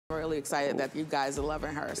Really excited that you guys are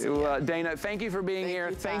loving her. So, yeah. Dana, thank you for being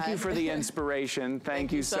here. Thank you for the inspiration.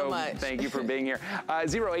 Thank you so much. Thank you for being here.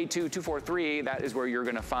 082243, that is where you're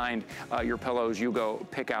going to find your pillows. You go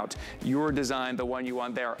pick out your design, the one you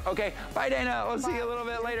want there. Okay, bye, Dana. We'll see you a little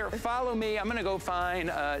bit later. Follow me. I'm going to go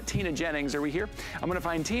find Tina Jennings. Are we here? I'm going to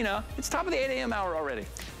find Tina. It's top of the 8 a.m. hour already.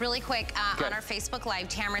 Really quick, on our Facebook Live,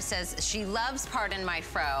 Tamara says she loves Pardon My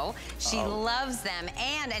Fro. She loves them.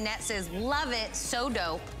 And Annette says, love it. So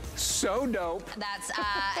dope. So dope. That's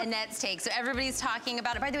Annette's take. So everybody's talking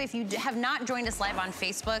about it. By the way, if you have not joined us live on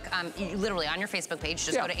Facebook, literally on your Facebook page,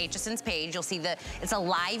 just go to HSN's page. You'll see it's a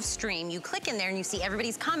live stream. You click in there and you see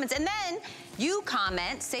everybody's comments. And then you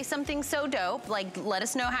comment, say something so dope, like let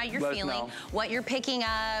us know how you're feeling, what you're picking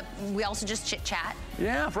up. We also just chit chat.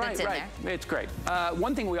 Yeah, right. It's great.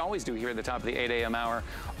 One thing we always do here at the top of the 8 a.m. hour,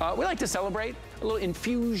 we like to celebrate. A little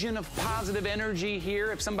infusion of positive energy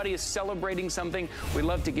here. If somebody is celebrating something, we'd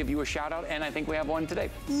love to give you a shout out, and I think we have one today.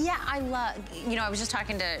 Yeah, I was just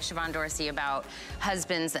talking to Siobhan Dorsey about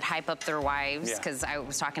husbands that hype up their wives, because I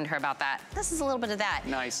was talking to her about that. This is a little bit of that.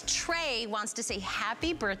 Nice. Trey wants to say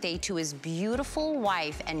happy birthday to his beautiful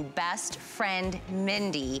wife and best friend,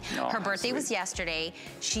 Mindy. Her birthday was yesterday.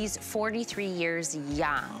 She's 43 years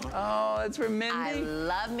young. Oh, that's for Mindy. I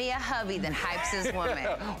love me a hubby that hypes his woman.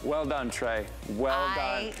 Well done, Trey. Well done.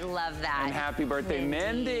 I love that. And happy birthday,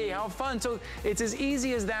 Mindy. How fun. So it's as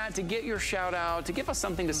easy as that to get your shout out, to give us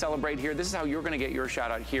something to celebrate here. This is how you're going to get your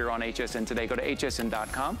shout out here on HSN Today. Go to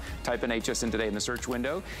hsn.com, type in HSN Today in the search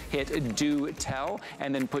window, hit Do Tell,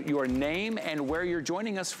 and then put your name and where you're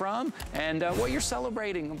joining us from and what you're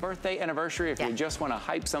celebrating, birthday, anniversary. If you just want to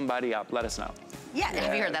hype somebody up, let us know. Yeah,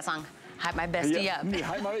 have you heard that song? Hype my bestie up.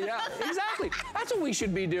 Yeah, exactly. That's what we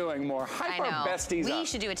should be doing more. Hype our besties up. We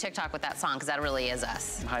should do a TikTok with that song because that really is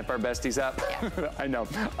us. Hype our besties up. Yeah. I know.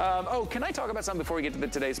 Oh, can I talk about something before we get to the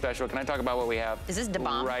Today Special? Can I talk about what we have? Is this Da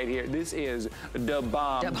Bomb? Right here. This is Da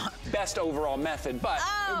Bomb. Best overall method, but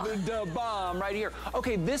Da Bomb right here.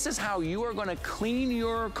 Okay, this is how you are going to clean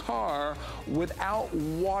your car without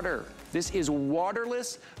water. This is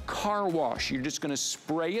waterless car wash. You're just gonna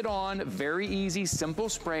spray it on, very easy, simple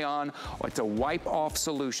spray on. It's a wipe off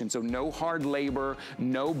solution, so no hard labor,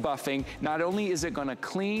 no buffing. Not only is it gonna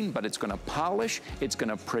clean, but it's gonna polish, it's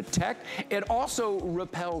gonna protect. It also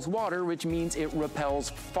repels water, which means it repels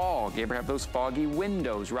fog. You ever have those foggy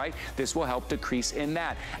windows, right? This will help decrease in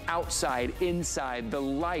that. Outside, inside, the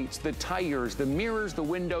lights, the tires, the mirrors, the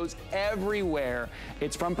windows, everywhere.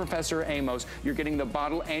 It's from Professor Amos. You're getting the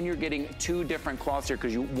bottle and you're getting 2 different cloths here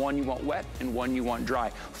because one you want wet and one you want dry.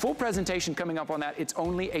 Full presentation coming up on that. It's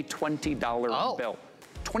only a $20 bill.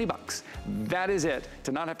 20 bucks. That is it.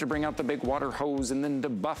 To not have to bring out the big water hose and then to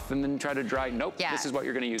buff and then try to dry. Nope, this is what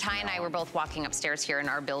you're gonna use. Ty and I were both walking upstairs here in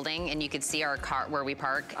our building and you could see our car where we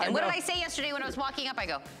park. And what did I say yesterday when I was walking up? I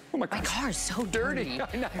go, oh my car is so dirty.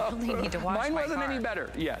 I know. I really need to wash Mine my wasn't car. any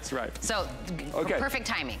better. Yes, right. So, perfect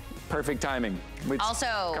timing. Perfect timing.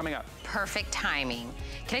 Also, coming up. Perfect timing.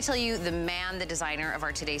 Can I tell you, the man, the designer of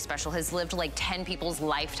our Today Special has lived like 10 people's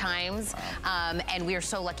lifetimes. Wow. And we are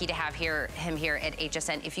so lucky to have him here at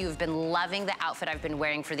HSN. If you have been loving the outfit I've been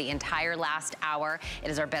wearing for the entire last hour, it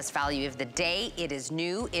is our best value of the day. It is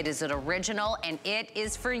new, it is an original, and it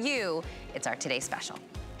is for you. It's our Today Special.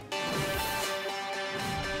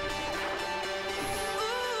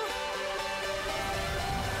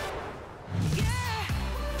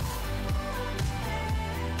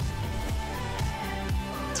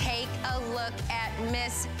 At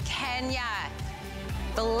Miss Kenya.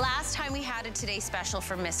 The last time we had a Today Special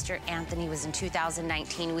for Mr. Anthony was in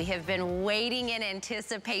 2019. We have been waiting in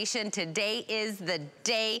anticipation. Today is the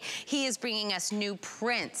day. He is bringing us new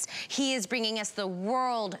prints. He is bringing us the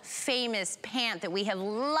world famous pant that we have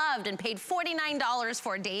loved and paid $49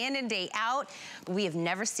 for day in and day out. We have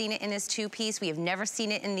never seen it in this 2-piece. We have never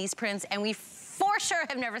seen it in these prints, and we for sure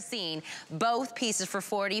have never seen both pieces for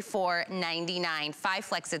 $44.99. 5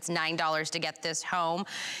 flex, it's $9 to get this home.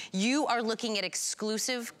 You are looking at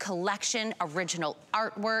exclusive collection, original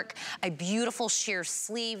artwork, a beautiful sheer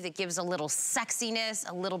sleeve that gives a little sexiness,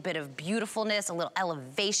 a little bit of beautifulness, a little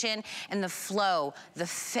elevation, and the flow, the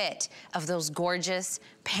fit of those gorgeous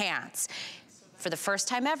pants. For the first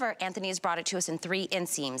time ever, Anthony has brought it to us in 3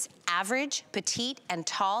 inseams: average, petite, and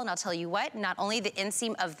tall. And I'll tell you what, not only the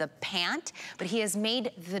inseam of the pant, but he has made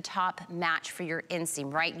the top match for your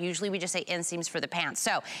inseam, right? Usually we just say inseams for the pants.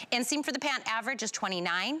 So inseam for the pant average is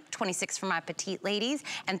 29, 26 for my petite ladies,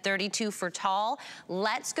 and 32 for tall.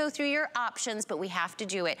 Let's go through your options, but we have to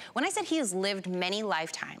do it. When I said he has lived many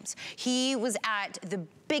lifetimes, he was at the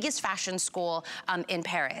biggest fashion school in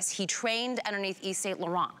Paris. He trained underneath Yves Saint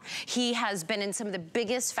Laurent. He has been in in some of the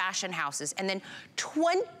biggest fashion houses. And then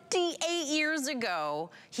 28 years ago,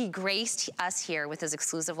 he graced us here with his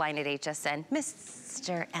exclusive line at HSN.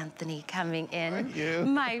 Mr. Anthony coming in. Thank you.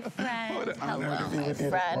 My friend. Hello, my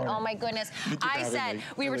friend. Oh my goodness. I said,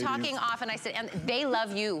 we were talking off and I said, and they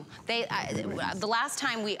love you. The last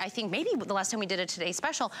time I think maybe the last time we did a Today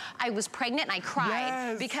Special, I was pregnant and I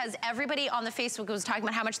cried because everybody on the Facebook was talking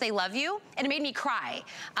about how much they love you, and it made me cry.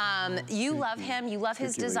 You love him, you love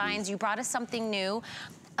his designs, you brought us something new.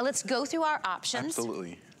 Let's go through our options.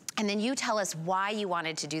 Absolutely. And then you tell us why you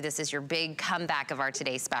wanted to do this as your big comeback of our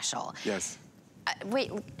Today Special. Yes.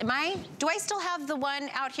 Wait, do I still have the one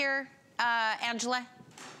out here, Angela?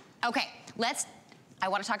 Okay, I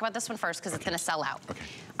want to talk about this one first because it's going to sell out. Okay.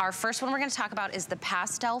 Our first one we're going to talk about is the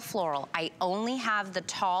pastel floral. I only have the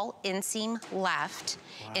tall inseam left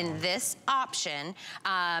in this option.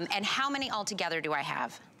 And how many altogether do I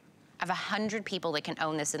have? I have 100 people that can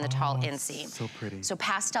own this in the tall inseam. So pretty. So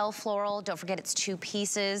pastel floral, don't forget it's 2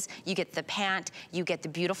 pieces. You get the pant, you get the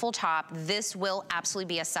beautiful top. This will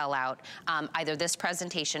absolutely be a sellout, either this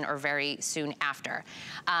presentation or very soon after.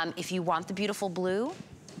 If you want the beautiful blue,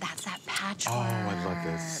 that's that patchwork. Oh, I love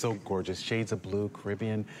this. So gorgeous. Shades of blue,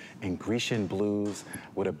 Caribbean and Grecian blues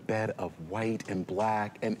with a bed of white and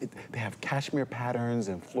black. And they have cashmere patterns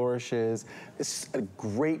and flourishes. It's a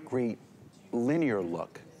great, great linear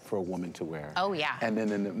look for a woman to wear. Oh, yeah. And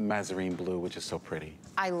then in the Mazarine blue, which is so pretty.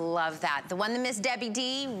 I love that. The one that Miss Debbie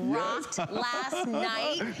D rocked last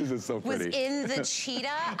night This is so pretty. was in the cheetah.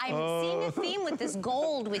 I'm seeing a theme with this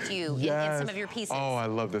gold with you in some of your pieces. Oh, I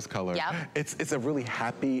love this color. Yep. It's a really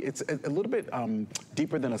happy, it's a little bit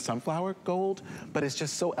deeper than a sunflower gold, but it's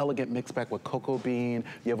just so elegant mixed back with cocoa bean.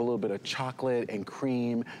 You have a little bit of chocolate and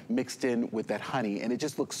cream mixed in with that honey, and it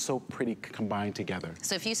just looks so pretty combined together.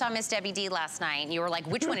 So if you saw Miss Debbie D last night and you were like,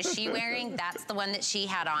 which one is she wearing? That's the one that she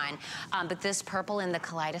had on. But this purple in the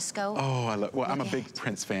kaleidoscope. Oh, I love, well, I'm a big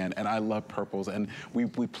Prince fan, and I love purples, and we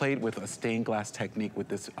played with a stained glass technique with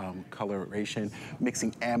this coloration,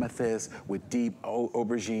 mixing amethyst with deep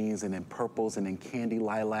aubergines, and then purples, and then candy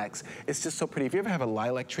lilacs. It's just so pretty. If you ever have a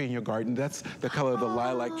lilac tree in your garden, that's the color of the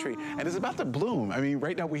lilac tree, and it's about to bloom. I mean,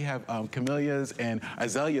 right now we have camellias and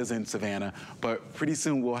azaleas in Savannah, but pretty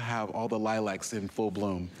soon we'll have all the lilacs in full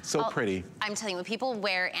bloom. So pretty. I'm telling you, when people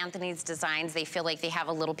wear Anthony's designs, they feel like they have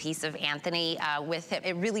a little piece of Anthony with him.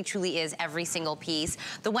 It really truly is every single piece.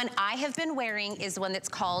 The one I have been wearing is the one that's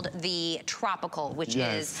called the Tropical, which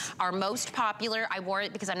is our most popular. I wore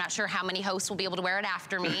it because I'm not sure how many hosts will be able to wear it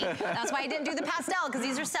after me. That's why I didn't do the pastel, because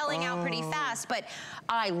these are selling out pretty fast. But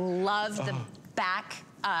I love the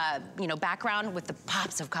background with the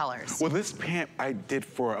pops of colors. Well, this pant I did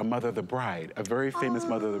for a Mother of the Bride, a very famous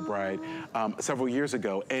Mother of the Bride, several years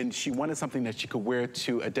ago, and she wanted something that she could wear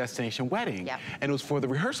to a destination wedding, and it was for the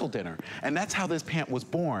rehearsal dinner, and that's how this pant was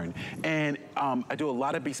born. And I do a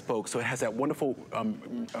lot of bespoke, so it has that wonderful,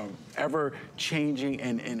 ever-changing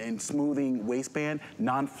and smoothing waistband,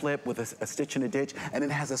 non-flip with a stitch and a ditch, and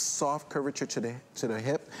it has a soft curvature to the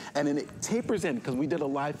hip, and then it tapers in, because we did a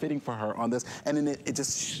live fitting for her on this, and then it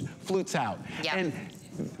just flutes out. And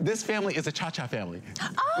this family is a cha-cha family.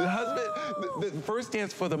 The husband, the first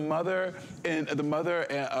dance for the mother and the mother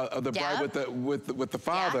of the bride with the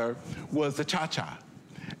father was the cha-cha.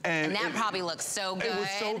 And that probably looks so good. It was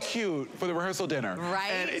so cute for the rehearsal dinner. Right.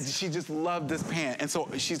 And she just loved this pant. And so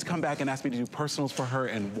she's come back and asked me to do personals for her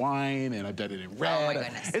in wine, and I've done it in red. Oh my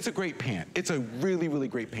goodness. It's a great pant. It's a really, really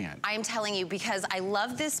great pant. I'm telling you, because I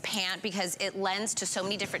love this pant because it lends to so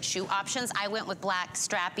many different shoe options. I went with black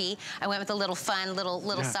strappy. I went with a little fun, little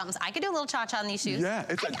something. I could do a little cha-cha on these shoes. Yeah.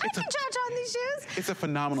 I can cha-cha on these shoes. It's a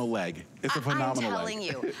phenomenal leg. It's a phenomenal leg. I'm telling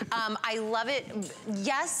you. I love it.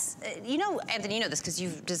 Yes, you know, Anthony, you know this because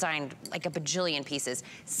you've designed like a bajillion pieces.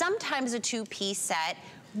 Sometimes a 2-piece set,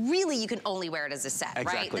 really you can only wear it as a set,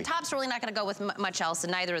 right? The top's really not gonna go with much else,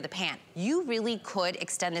 and neither of the pant. You really could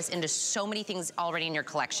extend this into so many things already in your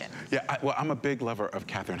collection. Yeah, well, I'm a big lover of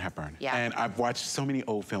Katharine Hepburn. Yeah. And I've watched so many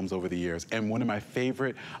old films over the years, and one of my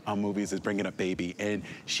favorite movies is Bringing Up Baby, and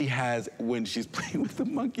she has, when she's playing with the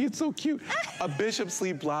monkey, it's so cute, a bishop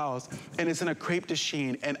sleeve blouse, and it's in a crepe de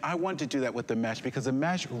chine, and I wanted to do that with the mesh, because the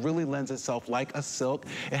mesh really lends itself like a silk.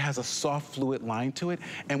 It has a soft, fluid line to it,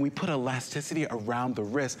 and we put elasticity around the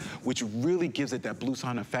wrist, which really gives it that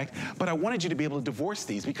blouson effect. But I wanted you to be able to divorce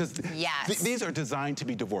these, because these are designed to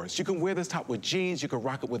be divorced. You can wear this top with jeans, you can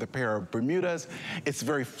rock it with a pair of Bermudas. It's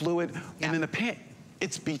very fluid. And then the pant,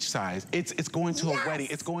 it's beach size. It's going to a wedding.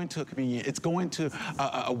 It's going to a communion. It's going to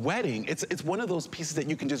a wedding. It's one of those pieces that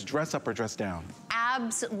you can just dress up or dress down.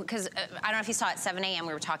 Absolutely, because I don't know if you saw at 7 a.m.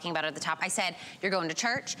 we were talking about it at the top. I said, you're going to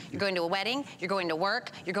church, you're going to a wedding, you're going to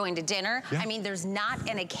work, you're going to dinner. Yeah. I mean, there's not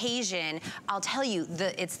an occasion. I'll tell you,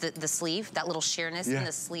 it's the sleeve, that little sheerness in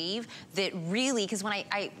the sleeve that really, because when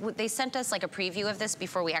they sent us like a preview of this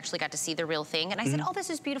before we actually got to see the real thing, and I said, oh, this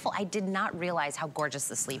is beautiful. I did not realize how gorgeous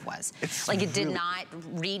the sleeve was. Like it did not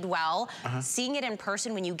read well. Seeing it in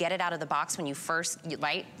person when you get it out of the box, when you first,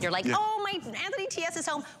 right? You're like, oh, my Anthony T.S. is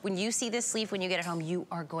home. When you see this sleeve, when you get it home, you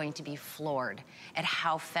are going to be floored at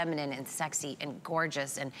how feminine and sexy and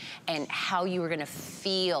gorgeous and how you are gonna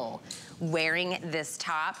feel wearing this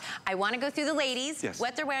top. I wanna go through the ladies,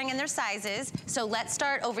 what they're wearing in their sizes. So let's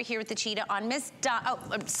start over here with the cheetah on Miss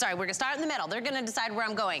I'm sorry, we're gonna start in the middle. They're gonna decide where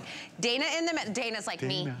I'm going. Dana in the middle. Dana's like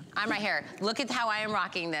me. I'm right here. Look at how I am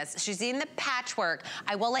rocking this. She's in the patchwork.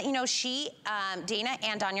 I will let you know Dana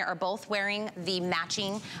and Danya are both wearing the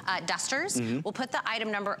matching dusters. We'll put the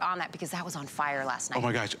item number on that because that was on fire last night. Oh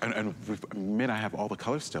my gosh, and may not have all the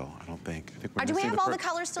colors still, I don't think. Do we have all the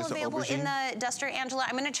colors still available in the duster, Angela?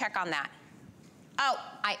 I'm gonna check on that. Oh,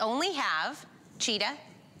 I only have cheetah,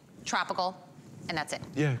 tropical, and that's it.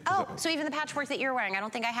 Yeah. Oh, so even the patchwork that you're wearing, I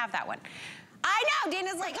don't think I have that one. I know,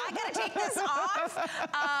 Dana's like, I gotta take this off.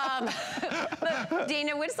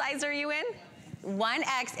 Dana, which size are you in?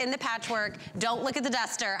 1X in the patchwork. Don't look at the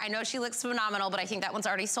duster. I know she looks phenomenal, but I think that one's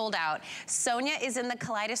already sold out. Sonia is in the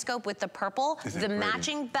kaleidoscope with the purple. The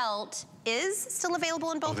matching belt is still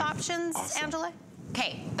available in both options, Angela?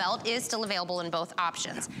 Okay, belt is still available in both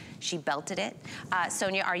options. She belted it.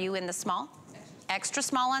 Sonia, are you in the small? Extra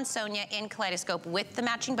small on Sonia in kaleidoscope with the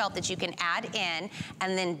matching belt that you can add in.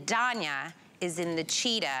 And then Danya is in the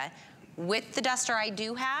cheetah with the duster I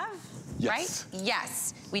do have, right?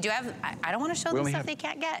 Yes, we do have. I don't want to show them stuff they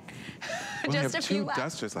can't get. Just a few left. We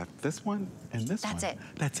have 2 dusters left. This one and this one. That's it.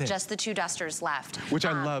 That's it. Just the 2 dusters left. Which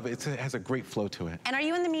I love. It has a great flow to it. And are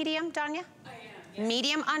you in the medium, Danya?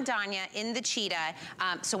 Medium on Danya in the cheetah.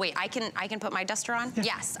 So wait, I can put my duster on?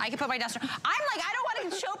 Yes, I can put my duster on. I'm like, I don't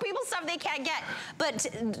want to show people stuff they can't get. But,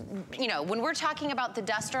 you know, when we're talking about the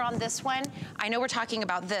duster on this one, I know we're talking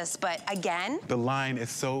about this, but again. The line is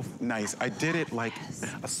so nice. I did it like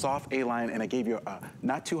a soft A-line, and I gave you a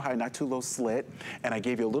not too high, not too low slit, and I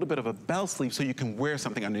gave you a little bit of a bell sleeve so you can wear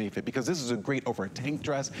something underneath it, because this is a great over a tank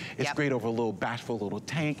dress. It's great over a little bashful little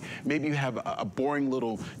tank. Maybe you have a boring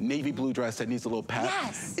little navy blue dress that needs a little pat.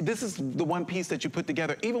 Yes. This is the one piece that you put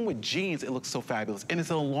together. Even with jeans, it looks so fabulous. And it's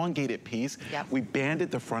an elongated piece. We banded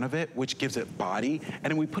the front of it, which gives it body. And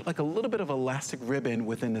then we put like a little bit of elastic ribbon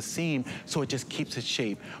within the seam so it just keeps its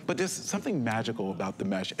shape. But there's something magical about the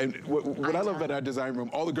mesh. And what I love about our design room,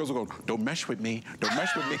 all the girls will go, don't mesh with me, don't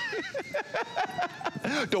mesh with me.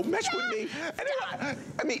 Don't mesh with me. And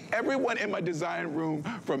I mean, everyone in my design room,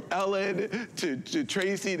 from Ellen to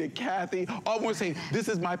Tracy to Kathy, all want to say, this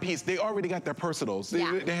is my piece. They already got their personals. They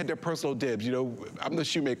had their personal dibs. You know, I'm the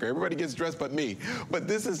shoemaker. Everybody gets dressed but me. But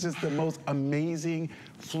this is just the most amazing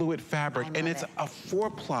fluid fabric. And it's a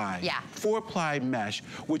 4-ply. 4-ply mesh,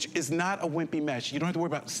 which is not a wimpy mesh. You don't have to worry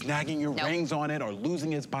about snagging your rings on it or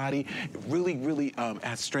losing its body. It really, really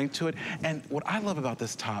adds strength to it. And what I love about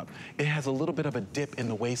this top, it has a little bit of a dip in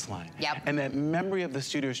the waistline. And that memory of the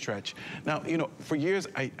studio stretch. Now, you know, for years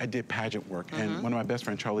I did pageant work, and one of my best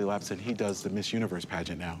friends, Charlie Lapson, he does the Miss Universe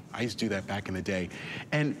pageant now. I used to do that back in the day.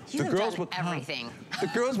 And the girls would come, the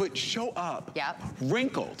girls would show up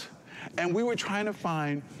wrinkled, and we were trying to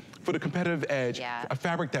find, for the competitive edge, a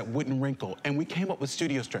fabric that wouldn't wrinkle. And we came up with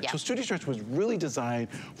Studio Stretch. So Studio Stretch was really designed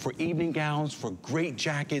for evening gowns, for great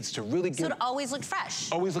jackets, to really give... So it always looked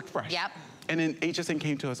fresh. Always looked fresh. And then HSN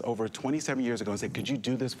came to us over 27 years ago and said, could you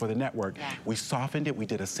do this for the network? We softened it, we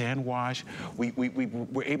did a sand wash. We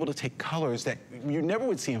were able to take colors that you never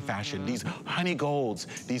would see in fashion. These honey golds,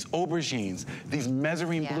 these aubergines, these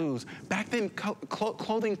mezzarine blues. Back then,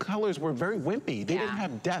 clothing colors were very wimpy. They didn't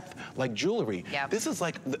have depth like jewelry. This is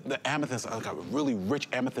like the amethyst, like a really rich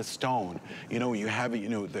amethyst stone. You know, you have, you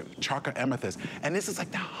know, the chocolate amethyst. And this is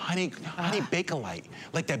like the honey bakelite,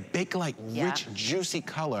 like that bakelite rich, juicy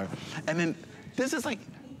color. And then this is like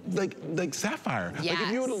sapphire. Like if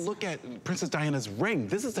you were to look at Princess Diana's ring,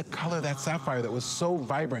 this is the color of that sapphire that was so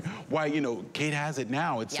vibrant. Why, you know, Kate has it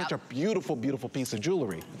now. It's such a beautiful, beautiful piece of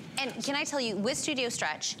jewelry. And can I tell you, with Studio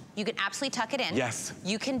Stretch, you can absolutely tuck it in. Yes.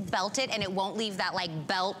 You can belt it and it won't leave that like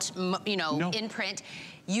belt, you know, imprint.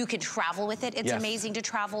 You can travel with it. It's amazing to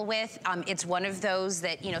travel with. It's one of those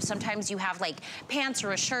that, you know, sometimes you have like pants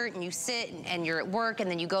or a shirt and you sit and you're at work and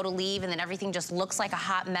then you go to leave and then everything just looks like a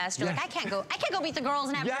hot mess. You're like, I can't go meet the girls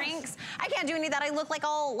and have drinks. I can't do any of that. I look like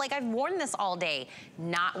I've worn this all day.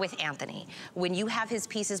 Not with Anthony. When you have his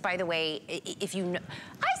pieces, by the way, if you know,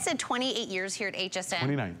 I said 28 years here at HSN.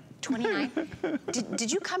 29. 29?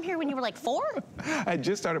 Did you come here when you were like 4? I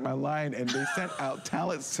just started my line and they sent out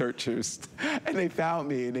talent searchers and they found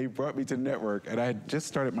me and they brought me to the network, and I had just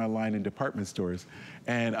started my line in department stores.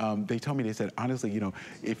 And they told me, they said, honestly, you know,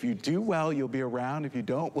 if you do well, you'll be around. If you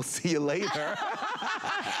don't, we'll see you later.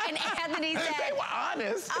 And Anthony said, they were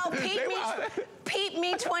honest. Oh, peep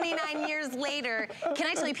me 29 years later. Can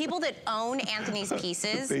I tell you, people that own Anthony's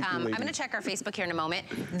pieces, I'm gonna check our Facebook here in a moment,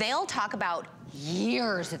 they'll talk about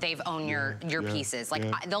years that they've owned your pieces.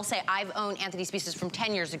 Like they'll say, I've owned Anthony's pieces from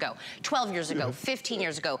 10 years ago, 12 years ago, 15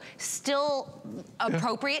 years ago. Still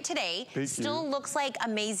appropriate today. Still looks like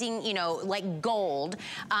amazing, you know, like gold.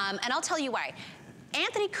 And I'll tell you why.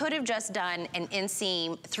 Anthony could have just done an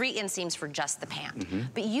inseam, 3 inseams for just the pant,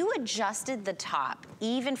 but you adjusted the top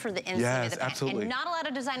even for the inseam of the pant. Absolutely. And not a lot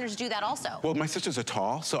of designers do that also. Well, my sisters are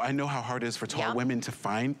tall, so I know how hard it is for tall women to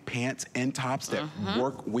find pants and tops that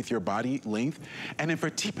work with your body length. And then for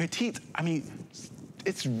petites, I mean,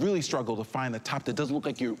 it's really struggle to find the top that doesn't look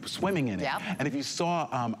like you're swimming in it. And if you saw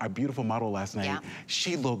our beautiful model last night,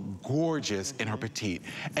 she looked gorgeous in her petite.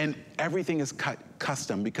 And everything is cut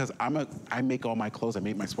custom because I make all my clothes. I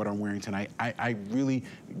made my sweater I'm wearing tonight. I really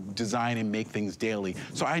design and make things daily.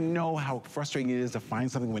 So I know how frustrating it is to find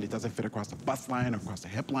something when it doesn't fit across the bust line or across the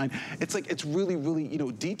hip line. It's like, it's really, really, you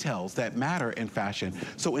know, details that matter in fashion.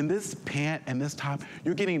 So in this pant and this top,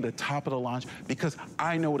 you're getting the top of the launch because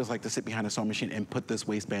I know what it's like to sit behind a sewing machine and put this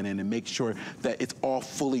waistband in and make sure that it's all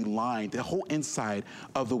fully lined. The whole inside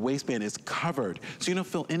of the waistband is covered. So you don't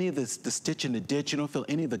feel any of the stitch in the ditch. You don't feel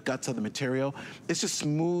any of the guts of the material. It's just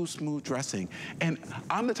smooth, smooth dressing. And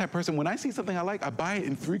I'm the type of person, when I see something I like, I buy it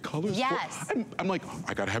in 3 colors. I'm like,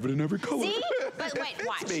 I gotta have it in every color. See? But wait,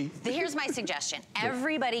 watch. Here's my suggestion.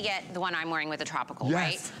 Everybody get the one I'm wearing with the tropical,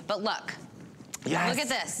 right? But look. Look at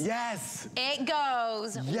this. It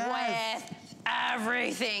goes with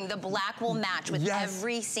everything. The black will match with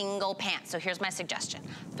every single pant. So here's my suggestion.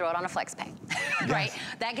 Throw it on a flex pay, right?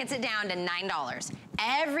 That gets it down to $9.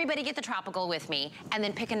 Everybody get the tropical with me and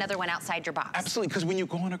then pick another one outside your box. Absolutely, because when you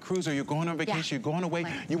go on a cruise or you're going on vacation, you're going away,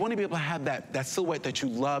 you want to be able to have that silhouette that you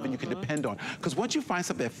love and you can depend on. Because once you find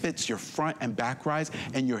something that fits your front and back rise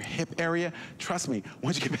and your hip area, trust me,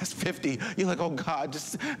 once you get past 50, you're like, oh God, I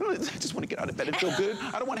just want to get out of bed and feel good.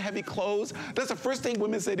 I don't want heavy clothes. That's the first thing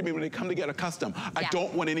women say to me when they come to get a custom. I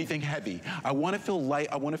don't want anything heavy. I want to feel light.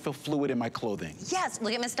 I want to feel fluid in my clothing. Yes,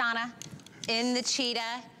 look at Miss Donna in the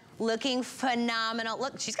cheetah. Looking phenomenal.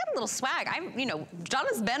 Look, she's got a little swag. You know,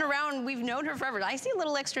 Donna's been around, we've known her forever. I see a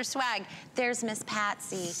little extra swag. There's Miss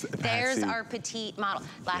Patsy. There's our petite model.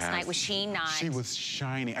 Last night, was she not? She was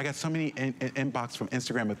shining. I got so many inbox from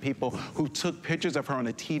Instagram of people who took pictures of her on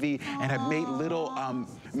the TV and have made little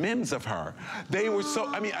memes of her. They were so,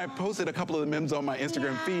 I mean, I posted a couple of the memes on my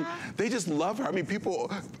Instagram feed. They just love her. I mean,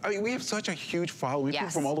 we have such a huge following. People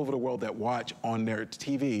from all over the world that watch on their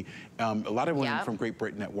TV. A lot of women from Great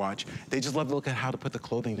Britain that watch. They just love to look at how to put the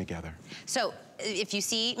clothing together. So if you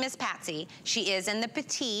see Miss Patsy, she is in the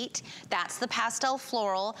petite. That's the pastel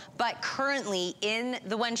floral. But currently in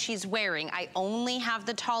the one she's wearing, I only have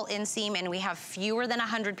the tall inseam and we have fewer than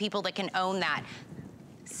 100 people that can own that.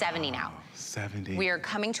 70 now. 70. We are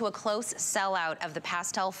coming to a close sellout of the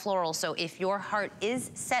pastel floral, so if your heart is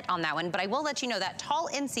set on that one, but I will let you know that tall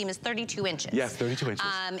inseam is 32 inches. Yes, 32 inches.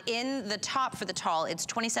 In the top for the tall, it's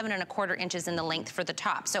 27¼ inches in the length for the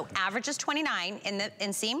top. So average is 29 in the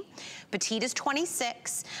inseam, petite is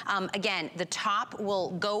 26. Again, the top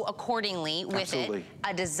will go accordingly with it.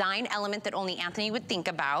 A design element that only Anthony would think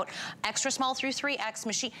about. Extra small through 3X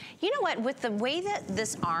machine. You know what, with the way that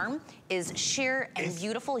this arm is sheer and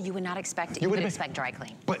beautiful, you would not expect it. You would expect dry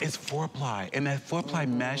clean. But it's 4-ply, and that 4-ply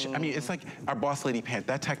mesh, I mean, it's like our boss lady pant,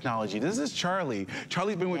 that technology. This is Charlie.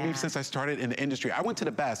 Charlie's been with me since I started in the industry. I went to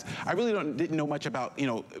the best. I really didn't know much about, you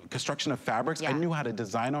know, construction of fabrics. I knew how to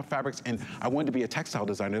design on fabrics, and I wanted to be a textile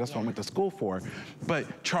designer. That's what I went to school for.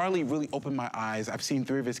 But Charlie really opened my eyes. I've seen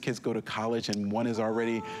 3 of his kids go to college, and 1 is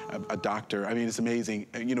already a doctor. I mean, it's amazing.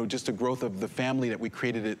 You know, just the growth of the family that we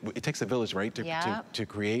created. It takes a village, right, to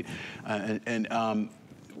create.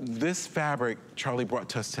 This fabric Charlie brought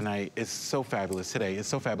to us tonight is so fabulous today. It's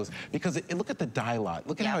so fabulous because look at the dye lot.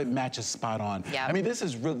 Look at how it matches spot on. I mean, this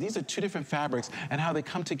is real. These are 2 different fabrics and how they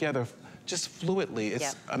come together just fluidly.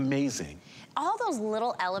 It's amazing. All those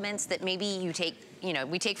little elements that maybe you take you know,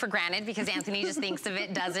 we take for granted because Anthony just thinks of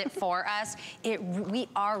it, does it for us. We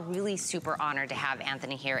are really super honored to have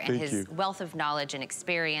Anthony here and his wealth of knowledge and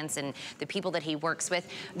experience and the people that he works with.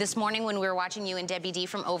 This morning when we were watching you and Debbie D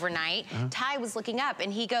from Overnight, Ty was looking up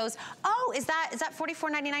and he goes, oh, is that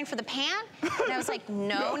 $44.99 for the pant? And I was like,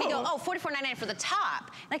 no. And he goes, oh, $44.99 for the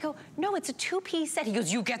top. And I go, no, it's a two-piece set. He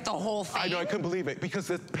goes, you get the whole thing. I know, I couldn't believe it because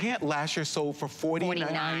the pant last year sold for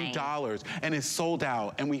 $49 and it's sold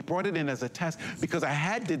out. And we brought it in as a test because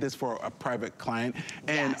I did this for a private client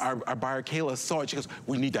and our buyer Kayla saw it. She goes,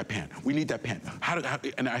 we need that pant. We need that pant.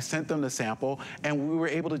 And I sent them the sample and we were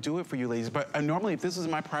able to do it for you ladies. But normally if this was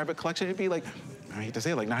my private collection, it'd be like, I hate to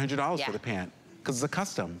say it, like $900 for the pant because it's a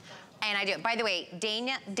custom. And I do. By the way,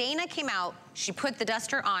 Dana came out, she put the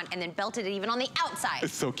duster on and then belted it even on the outside.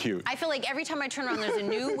 It's so cute. I feel like every time I turn around, there's a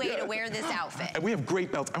new way to wear this outfit. And we have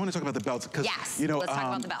great belts. I want to talk about the belts because, you know, let's talk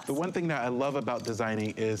about the belts. The one thing that I love about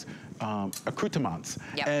designing is accoutrements.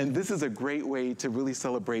 And this is a great way to really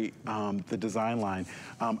celebrate the design line.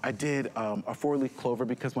 I did a 4-leaf clover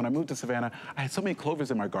because when I moved to Savannah, I had so many clovers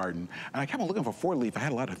in my garden. And I kept on looking for 4-leaf. I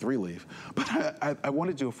had a lot of 3-leaf. But I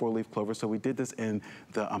wanted to do a 4-leaf clover, so we did this in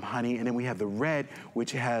the honey. And then we have the red,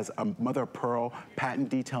 which has a mother of pearl, patent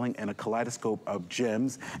detailing, and a kaleidoscope of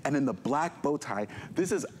gems. And then the black bow tie.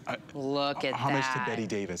 This is a homage to Betty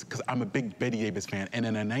Davis, because I'm a big Betty Davis fan. And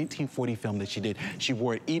in a 1940 film that she did, she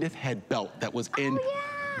wore an Edith head belt that was in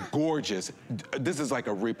gorgeous. This is like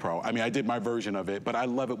a repro. I mean, I did my version of it, but I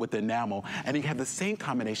love it with the enamel. And you have the same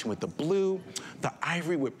combination with the blue, the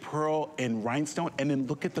ivory with pearl and rhinestone, and then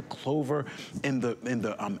look at the clover in the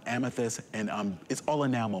amethyst, and it's all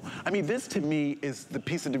enamel. I mean, this to me is the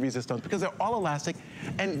piece of the resistance because they're all elastic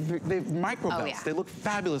and they're micro belts. They look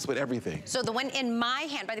fabulous with everything. So the one in my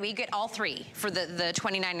hand, by the way, you get all three for the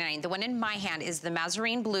 $29.99. The one in my hand is the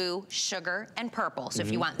Mazarine blue, sugar, and purple. So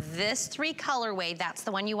if you want this 3 colorway, that's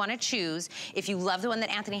the one you want to choose. If you love the one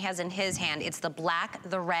that Anthony has in his hand, it's the black,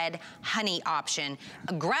 the red, honey option.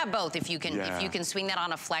 Grab both if you can swing that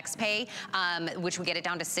on a flex pay, which will get it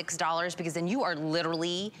down to $6 because then you are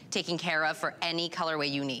literally taken care of for any colorway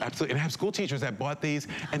you need. Absolutely, and I have school teachers that bought these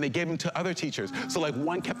and they gave them to other teachers. So like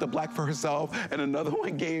one kept the black for herself and another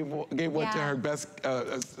one gave one to her best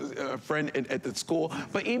friend at the school.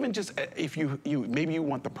 But even just if maybe you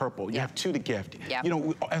want the purple, you have 2 to gift. You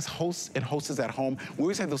know, as hosts and hostesses at home, we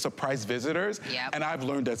always have those surprise visitors. And I've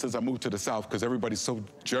learned that since I moved to the South because everybody's so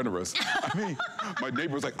generous. I mean, my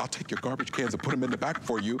neighbor's like, I'll take your garbage cans and put them in the back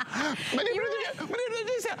for you. My neighbor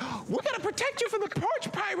said, we're gonna protect you from the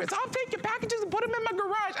porch pirates. I'll take your packages and put them in my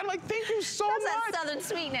garage. I'm like, thank you so much. That's that Southern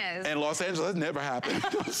sweetness. In Los Angeles, never happened.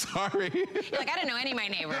 I'm sorry. You're like, I didn't know any of my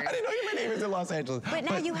neighbors. I didn't know any of my neighbors in Los Angeles. But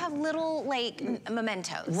now you have little, like,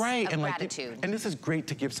 mementos of gratitude. And this is great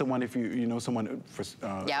to give someone if you know someone for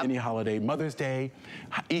any holiday, Mother's Day,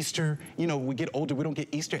 Easter. You know, we get older, we don't get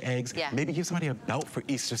Easter eggs. Maybe give somebody a belt for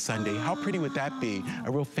Easter Sunday. How pretty would that be?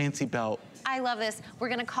 A real fancy belt. I love this. We're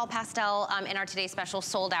gonna call pastel in our Today's Special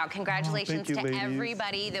sold out. Congratulations to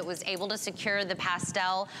everybody that was able to secure the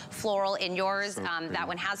pastel floral in yours. That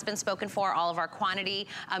one has been spoken for, all of our quantity.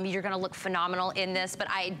 You're gonna look phenomenal in this, but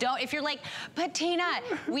if you're like, but Tina,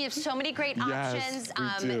 we have so many great options.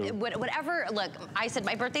 Whatever, look, I said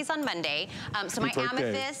my birthday's on Monday, so my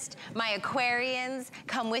amethyst, my Aquarians,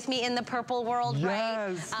 come with me in the purple world,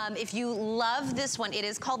 right? If you love this one, it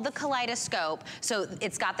is called the Kaleidoscope. So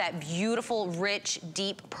it's got that beautiful, rich,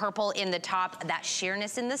 deep purple in the top, that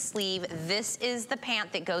sheerness in the sleeve. This is the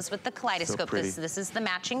pant that goes with the Kaleidoscope. This is the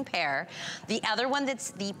matching pair. The other one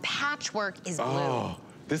that's the patchwork is blue.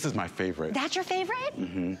 This is my favorite. That's your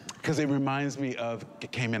favorite? Because it reminds me of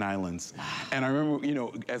Cayman Islands. And I remember, you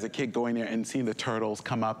know, as a kid going there and seeing the turtles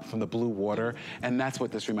come up from the blue water, and that's what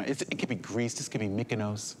this reminds me. It could be Greece, this could be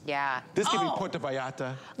Mykonos. This could be Puerto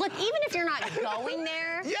Vallarta. Look, even if you're not going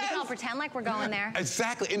there, we can all pretend like we're going there.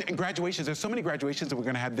 Exactly, and graduations, there's so many graduations that we're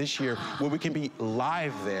gonna have this year where we can be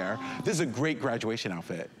live there. This is a great graduation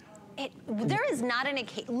outfit. There is not an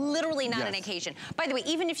occasion, literally not an occasion. By the way,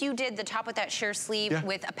 even if you did the top with that sheer sleeve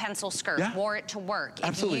with a pencil skirt, wore it to work,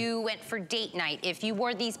 if you went for date night, if you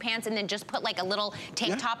wore these pants and then just put like a little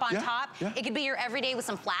tank top on top, it could be your everyday with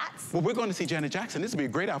some flats. Well, we're going to see Janet Jackson. This would be a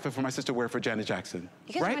great outfit for my sister to wear for Janet Jackson.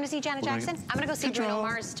 You guys are going to see Janet Jackson? I'm going to go see Bruno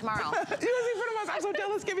Mars tomorrow. You're going to see Bruno Mars? I'm so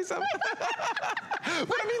jealous. Give me some.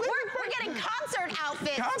 We're getting concert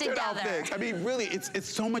outfits together. I mean, really, it's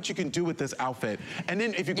so much you can do with this outfit. And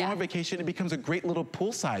then if you go on vacation, it becomes a great little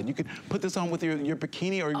poolside. You could put this on with your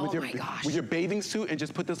bikini or with your bathing suit and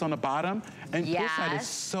just put this on the bottom. And poolside is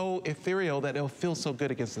so ethereal that it'll feel so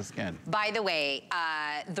good against the skin. By the way,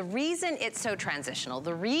 the reason it's so transitional,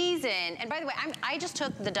 and by the way, I just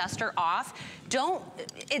took the duster off.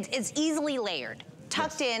 It's easily layered.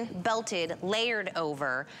 Tucked in, belted, layered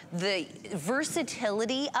over. The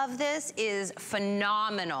versatility of this is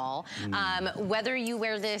phenomenal. Whether you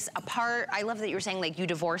wear this apart, I love that you were saying like you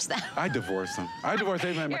divorce them. I divorce them. I divorce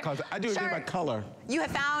everything in my closet. I do it by color. You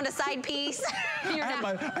have found a side piece. I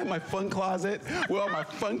have my fun closet with all my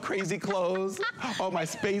fun, crazy clothes, all my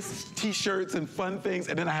space t-shirts and fun things,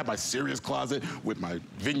 and then I have my serious closet with my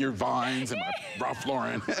Vineyard Vines and my Ralph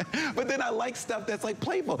Lauren. But then I like stuff that's like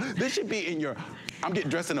playful. This should be in your, I'm getting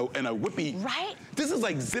dressed in a whippy. Right? This is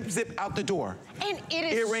like zip out the door. And it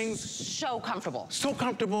is earrings. So comfortable. So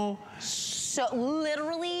comfortable. So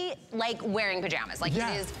literally like wearing pajamas. Like it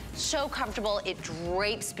is so comfortable. It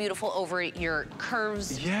drapes beautiful over your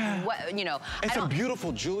curves. Yeah. You know. And some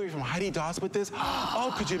beautiful jewelry from Heidi Daus with this.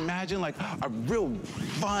 Oh, could you imagine like a real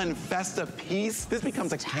fun, festive piece? This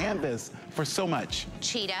becomes a canvas for so much.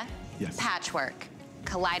 Cheetah. Yes. Patchwork.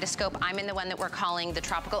 Kaleidoscope. I'm in the one that we're calling the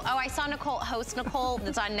tropical. Oh, I saw host Nicole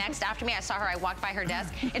that's on next after me. I saw her, I walked by her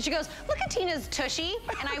desk and she goes, look at Tina's tushy.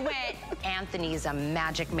 And I went, Anthony's a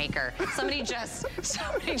magic maker. Somebody just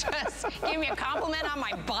gave me a compliment on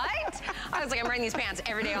my butt. I was like, I'm wearing these pants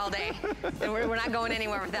every day, all day. And we're not going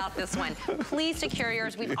anywhere without this one. Please secure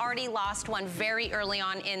yours. We've already lost one very early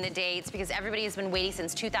on in the dates because everybody has been waiting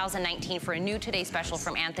since 2019 for a new Today Special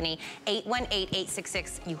from Anthony.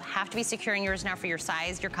 818-866. You have to be securing yours now for your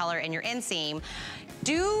size, your color, and your inseam.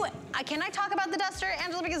 Can I talk about the duster,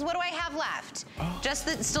 Angela? Because what do I have left?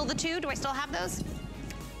 Just still the two? Do I still have those?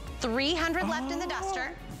 300 left in the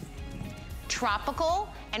duster. Tropical,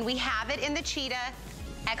 and we have it in the cheetah.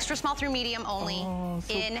 Extra small through medium only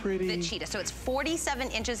the cheetah. So it's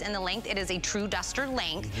 47 inches in the length. It is a true duster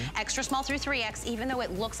length. Extra small through 3X, even though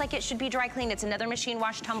it looks like it should be dry clean, it's another machine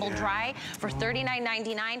wash tumble dry for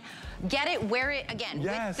 $39.99. Get it, wear it again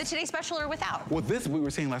with the Today Special or without. Well, this we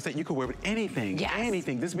were saying last night, you could wear with anything,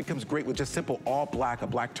 anything. This becomes great with just simple all black, a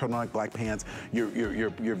black turtleneck, black pants, your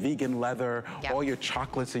vegan leather, all your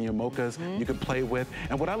chocolates and your mochas you can play with.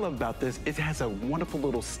 And what I love about this, it has a wonderful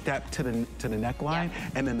little step to the neckline.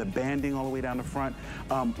 And then the banding all the way down the front.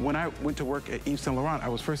 When I went to work at Yves Saint Laurent, I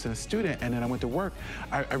was first a student, and then I went to work.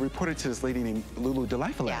 I reported to this lady named Lulu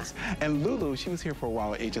Delaifeles. And Lulu, she was here for a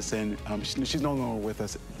while at HSN. She's no longer with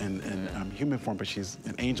us in human form, but she's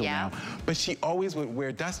an angel now. But she always would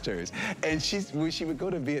wear dusters. And when she would go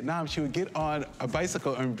to Vietnam, she would get on a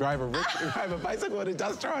bicycle and drive a bicycle with a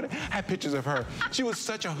duster on it. I had pictures of her. She was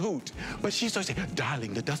such a hoot. But she started saying,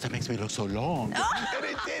 darling, the duster makes me look so long. And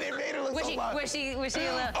it did, it made her look so long. Was she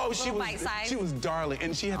a little bite-sized? She was darling,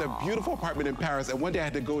 and she had a beautiful apartment in Paris, and one day I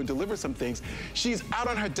had to go and deliver some things. She's out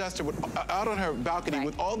on her duster, out on her balcony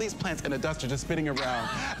with all these plants and a duster just spinning around.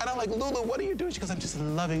 And I'm like, Lulu, what are you doing? She goes, I'm just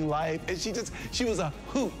loving life. And she was a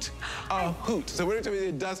hoot, So when it's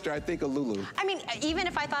a duster, I think of Lulu. I mean, even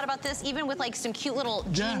if I thought about this, even with like some cute little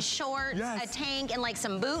jean shorts, a tank, and like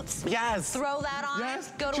some boots. Throw that on,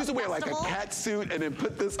 go to a festival. She used to wear like a cat suit and then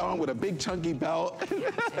put this on with a big chunky belt.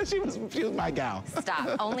 She was my gal.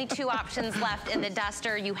 Stop. Only 2 options left in the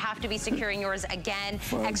duster. You have to be securing yours again.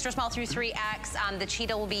 Extra small through 3X. The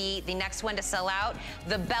cheetah will be the next one to sell out.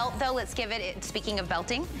 The belt, though, let's give it, speaking of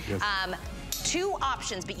belting, 2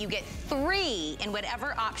 options, but you get 3 in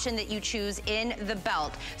whatever option that you choose in the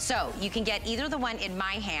belt. So you can get either the one in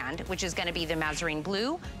my hand, which is going to be the Mazarine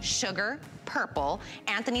blue, sugar, purple.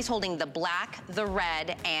 Anthony's holding the black, the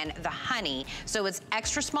red, and the honey. So it's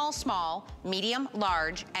extra small, small, medium,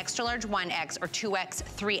 large, extra large 1X, or 2X,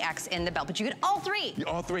 3X in the belt. But you get all 3.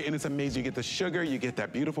 All 3, and it's amazing. You get the sugar, you get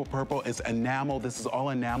that beautiful purple. It's enamel. This is all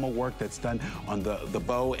enamel work that's done on the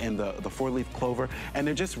bow and the 4-leaf clover. And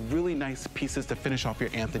they're just really nice pieces to finish off your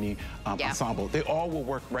Anthony ensemble. They all will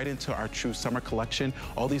work right into our true summer collection.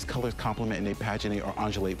 All these colors complement and they paginate or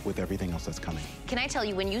undulate with everything else that's coming. Can I tell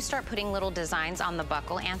you, when you start putting little designs on the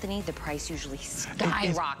buckle, Anthony, the price usually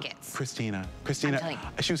skyrockets. Christina,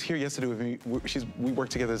 she was here yesterday with me. We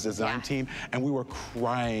worked together as a design team, and we were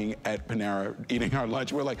crying at Panera eating our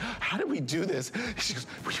lunch. We're like, how did we do this? She goes,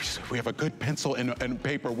 we have a good pencil and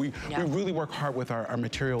paper. We really work hard with our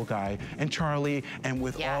material guy and Charlie and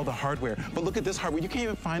with all the hardware. But look at this hardware. You can't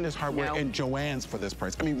even find this hardware in Joann's for this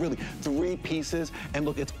price. I mean, really, 3 pieces, and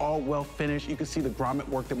look, it's all well finished. You can see the grommet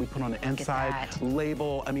work that we put on the inside,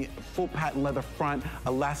 label, I mean, full patent leather front,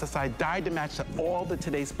 elasticide, dyed to match to all the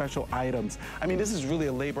Today Special items. I mean, this is really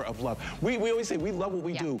a labor of love. We always say we love what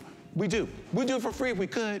we do. We do. We do it for free if we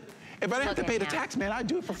could. If I didn't have to pay the tax man, I'd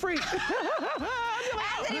do it for free. I got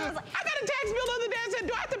a tax bill the other day. I said,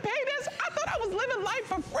 do I have to pay this? I thought I was living life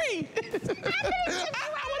for free.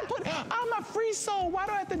 I would put, I'm a free soul. Why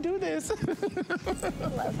do I have to do this? I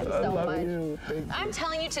love you so much. I'm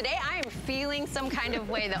telling you, today I am feeling some kind of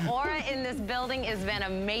way. The aura in this building has been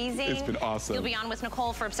amazing. It's been awesome. You'll be on with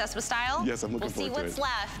Nicole for Obsessed with Style. Yes, I'm looking forward to it. We'll see what's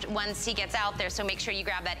left once he gets out there, so make sure you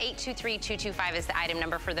grab that. 823-225 is the item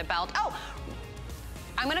number for the belt. Oh!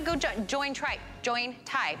 I'm gonna go join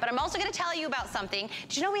Ty, but I'm also gonna tell you about something.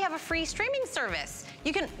 Did you know we have a free streaming service?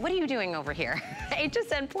 You can, what are you doing over here?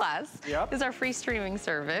 HSN Plus is our free streaming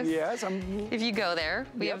service. Yes, if you go there,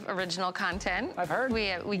 we have original content. I've heard.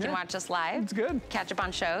 We can watch us live. It's good. Catch up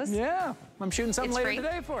on shows. Yeah, I'm shooting something later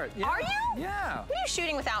today for it. Yeah. Are you? Yeah. What are you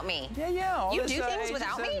shooting without me? Yeah. You do things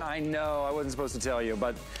without me? I know, I wasn't supposed to tell you,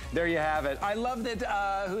 but there you have it. I love that,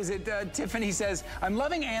 who is it? Tiffany says, I'm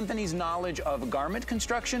loving Anthony's knowledge of garment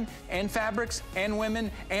construction and fabrics and women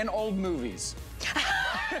and old movies.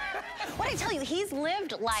 What I tell you, he's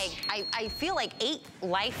lived like, I feel like 8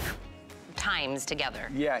 lifetimes together.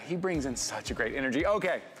 Yeah, he brings in such a great energy.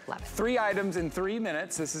 Okay, 3 items in 3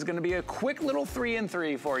 minutes. This is gonna be a quick little 3 in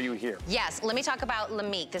 3 for you here. Yes, let me talk about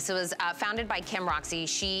Lamique. This was founded by Kim Roxy.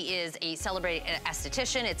 She is a celebrated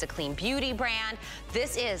esthetician. It's a clean beauty brand.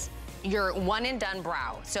 This is your one and done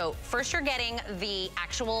brow. So first you're getting the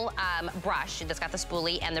actual brush that's got the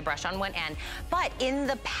spoolie and the brush on one end, but in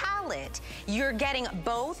the palette, you're getting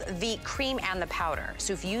both the cream and the powder.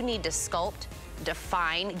 So if you need to sculpt,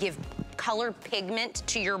 define, give color pigment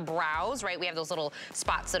to your brows, right? We have those little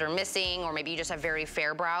spots that are missing, or maybe you just have very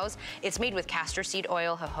fair brows. It's made with castor seed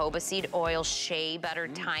oil, jojoba seed oil, shea butter,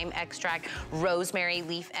 thyme extract, rosemary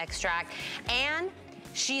leaf extract, and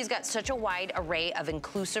she's got such a wide array of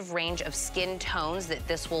inclusive range of skin tones that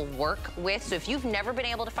this will work with. So if you've never been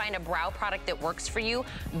able to find a brow product that works for you,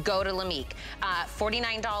 go to Lamique.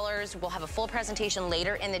 $49. We'll have a full presentation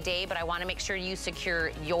later in the day, but I want to make sure you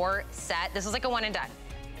secure your set. This is like a one and done.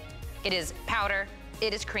 It is powder,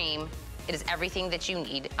 it is cream, it is everything that you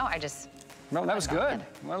need. Oh, No, that was good.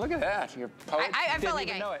 Well, look at that. Your poet I felt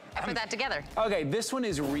like I put that together. Okay, this one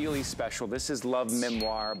is really special. This is Love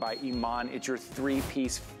Memoir by Iman. It's your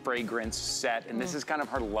 3-piece fragrance set, and this is kind of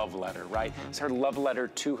her love letter, right? It's her love letter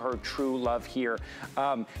to her true love here.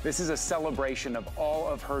 This is a celebration of all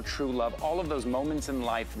of her true love, all of those moments in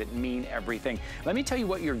life that mean everything. Let me tell you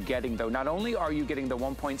what you're getting, though. Not only are you getting the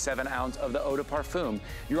 1.7 ounce of the eau de parfum,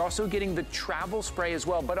 you're also getting the travel spray as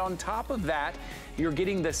well. But on top of that, you're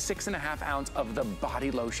getting the 6.5 ounce of the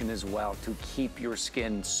body lotion as well to keep your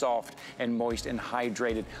skin soft and moist and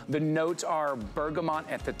hydrated. The notes are bergamot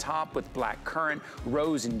at the top with black currant,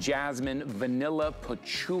 rose and jasmine, vanilla,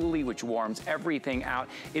 patchouli, which warms everything out.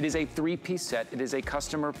 It is a 3-piece set. It is a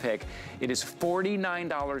customer pick. It is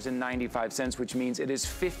 $49.95, which means it is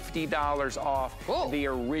 $50 off the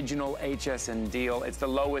original HSN deal. It's the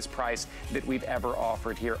lowest price that we've ever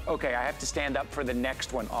offered here. Okay, I have to stand up for the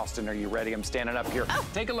next one. Austin, are you ready? I'm standing up here.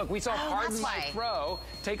 Take a look. We saw Pardon My Throw.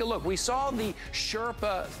 Take a look. We saw the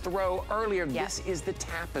Sherpa throw earlier. This is the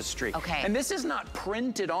tapestry. Okay. And this is not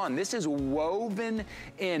printed on. This is woven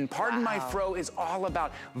in. Pardon My Throw is all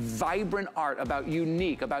about vibrant art, about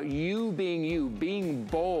unique, about you, being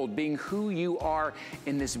bold, being who you are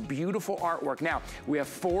in this beautiful artwork. Now, we have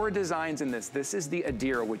 4 designs in this. This is the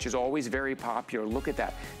Adira, which is always very popular. Look at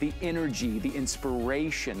that. The energy, the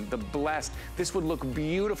inspiration, the blessed. This would look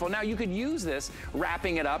beautiful. Now, you could use this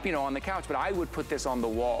wrapping it up, you know, on the couch, but I would put this on the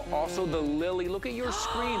wall. Also the lily, look at your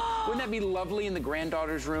screen. Wouldn't that be lovely in the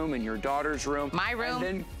granddaughter's room and your daughter's room? My room. And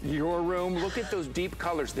then your room. Look at those deep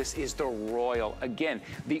colors. This is the royal. Again,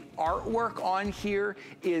 the artwork on here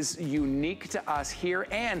is unique to us here,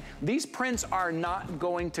 and these prints are not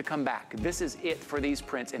going to come back. This is it for these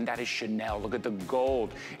prints, and that is Chanel. Look at the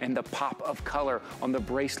gold and the pop of color on the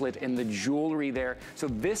bracelet and the jewelry there. So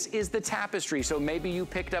this is the tapestry. So maybe you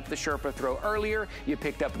picked up the Sherpa throw earlier, you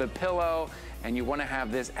picked up the pillow, and you want to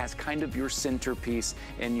have this as kind of your centerpiece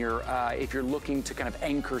in your, if you're looking to kind of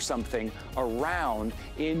anchor something around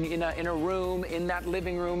in a room, in that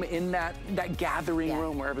living room, in that gathering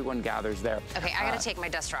room where everyone gathers there. Okay, I gotta take my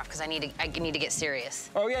duster off because I need to get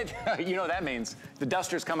serious. Oh yeah, you know what that means. The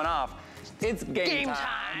duster's coming off. It's game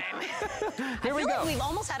time. Here we go. Like we've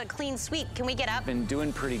almost had a clean sweep. Can we get up? Been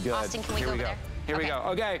doing pretty good. Austin, can we go over there? Here we go.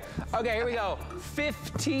 Okay, here we go.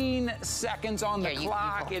 15 seconds on the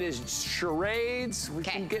clock. It is charades. We've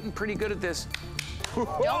been getting pretty good at this.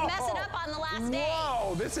 Don't mess it up on the last day.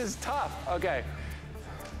 Whoa, this is tough. Okay.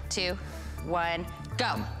 2, 1,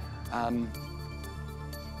 go.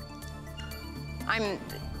 I'm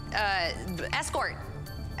escort.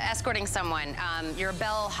 escorting someone. You're a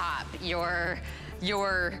bellhop. You're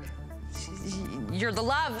the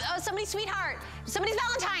love. Oh, somebody's sweetheart. Somebody's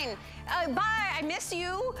Valentine. Bye, I miss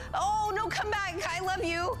you. Oh, no, come back. I love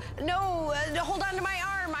you. No, hold on to my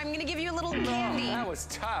arm. I'm gonna give you a little candy. That was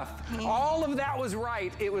tough. All of that was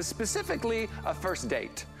right. It was specifically a first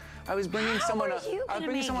date. I was bringing someone a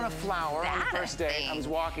flower on the first date. I was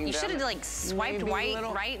walking. You should have like swiped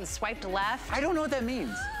right and swiped left. I don't know what that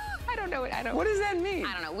means. I don't know. What does that mean?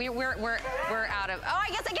 I don't know. We're out of. Oh, I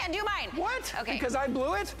guess I can't do mine. What? Okay. Because I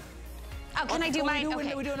blew it? Oh, can I do mine?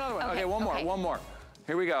 We do another one. Okay, one more.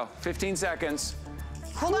 Here we go. 15 seconds.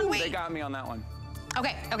 Hold on, wait. They got me on that one.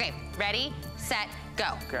 Okay. Ready, set,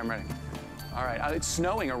 go. Okay, I'm ready. All right, it's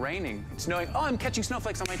snowing or raining. It's snowing. Oh, I'm catching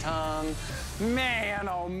snowflakes on my tongue. Man,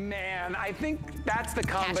 oh man, I think that's the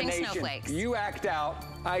combination. Catching snowflakes. You act out,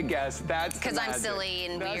 I guess. That's because I'm silly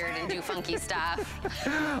and weird and do funky stuff.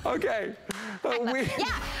 Okay.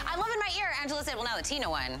 Yeah, I love in my ear. Angela said, well, now the Tina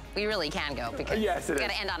one, we really can go because we got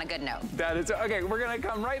to end on a good note. That is, okay, we're going to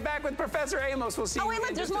come right back with Professor Amos. We'll see you in look,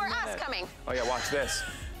 there's just more a minute. us coming. Oh yeah, watch this.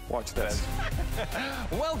 Watch this.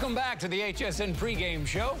 Welcome back to the HSN pregame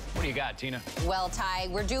show. What do you got, Tina? Well, Ty,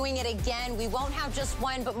 we're doing it again. We won't have just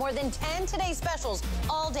one, but more than 10 Today specials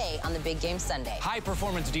all day on the Big Game Sunday.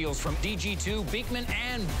 High-performance deals from DG2, Beekman,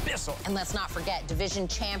 and Bissell. And let's not forget division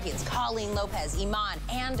champions Colleen Lopez, Iman,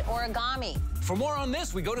 and Origami. For more on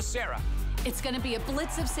this, we go to Sarah. It's going to be a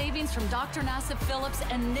blitz of savings from Dr. Nassif Phillips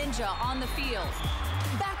and Ninja on the field.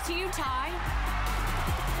 Back to you, Ty.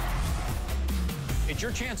 It's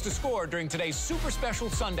your chance to score during today's super special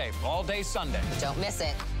Sunday, all-day Sunday. Don't miss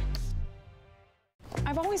it.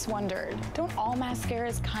 I've always wondered, don't all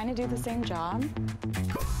mascaras kind of do the same job?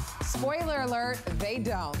 Spoiler alert, they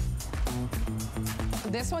don't.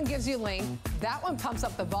 This one gives you length, that one pumps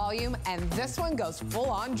up the volume, and this one goes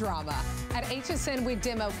full-on drama. At HSN, we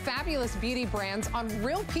demo fabulous beauty brands on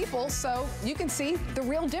real people so you can see the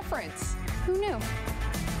real difference. Who knew?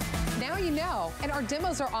 Now you know, and our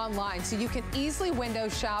demos are online so you can easily window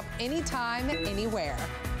shop anytime, anywhere.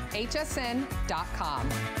 HSN.com.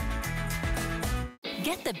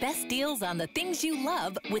 Get the best deals on the things you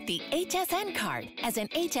love with the HSN card. As an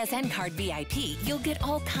HSN card VIP, you'll get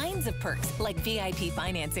all kinds of perks like VIP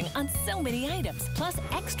financing on so many items, plus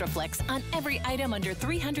extra flex on every item under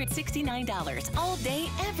 $369 all day,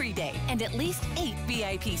 every day, and at least 8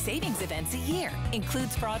 VIP savings events a year.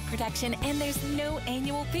 Includes fraud protection and there's no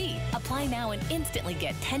annual fee. Apply now and instantly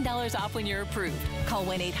get $10 off when you're approved. Call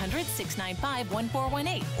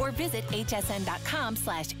 1-800-695-1418 or visit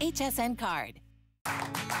hsn.com/HSN card.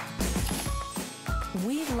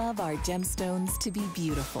 We love our gemstones to be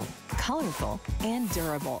beautiful, colorful, and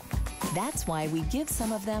durable. That's why we give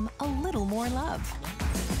some of them a little more love.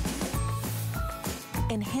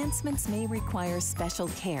 Enhancements may require special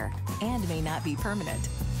care and may not be permanent,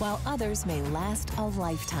 while others may last a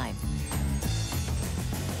lifetime.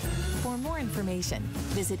 For more information,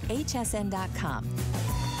 visit hsn.com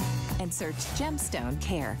and search Gemstone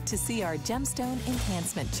Care to see our gemstone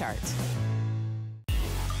enhancement chart.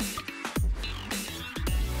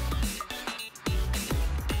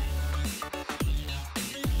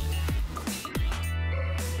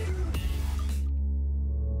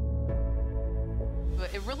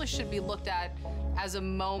 Should be looked at as a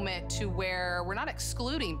moment to where we're not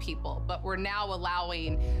excluding people, but we're now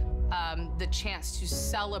allowing the chance to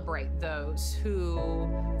celebrate those who,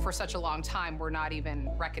 for such a long time, were not even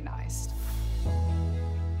recognized.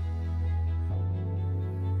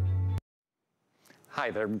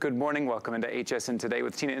 Hi there, good morning. Welcome into HSN Today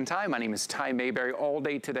with Tina and Ty. My name is Ty Mayberry. All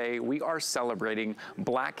day today, we are celebrating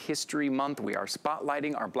Black History Month. We are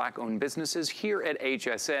spotlighting our Black-owned businesses here at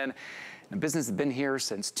HSN. The business has been here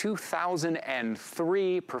since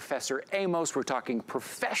 2003. Professor Amos, we're talking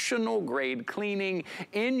professional grade cleaning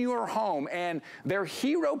in your home, and their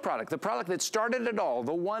hero product, the product that started it all,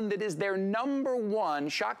 the one that is their #1,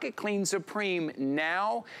 Shock It Clean Supreme,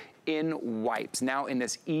 now in wipes. Now in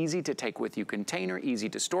this easy to take with you container, easy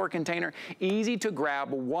to store container, easy to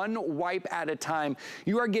grab, one wipe at a time.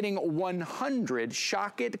 You are getting 100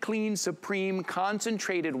 Shock It Clean Supreme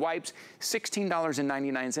concentrated wipes,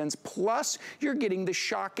 $16.99, plus you're getting the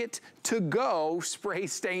Shock It To Go spray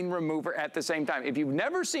stain remover at the same time. If you've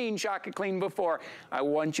never seen Shock It Clean before, I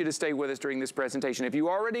want you to stay with us during this presentation. If you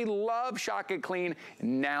already love Shock It Clean,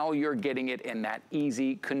 now you're getting it in that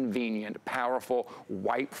easy, convenient, powerful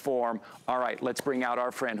wipe form. form. All right, let's bring out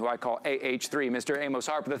our friend who I call AH3. Mr. Amos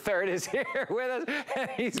Harper III is here with us, and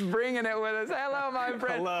he's bringing it with us. Hello, my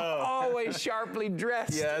friend. Hello. Always sharply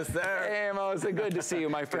dressed. Yes, sir. Amos, good to see you,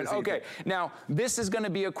 my friend. Okay, now this is going to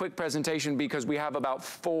be a quick presentation because we have about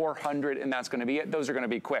 400, and that's going to be it. Those are going to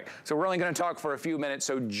be quick. So we're only going to talk for a few minutes,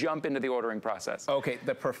 so jump into the ordering process. Okay,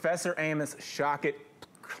 the Professor Amos Shock It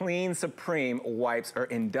Clean Supreme wipes are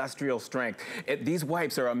industrial strength. These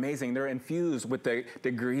wipes are amazing. They're infused with the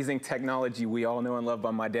degreasing technology we all know and love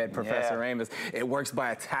by my dad, Professor Amos. It works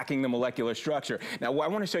by attacking the molecular structure. Now, what I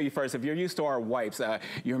want to show you first, if you're used to our wipes,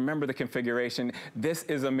 you remember the configuration. This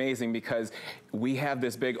is amazing because we have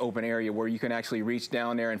this big open area where you can actually reach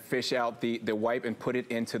down there and fish out the wipe and put it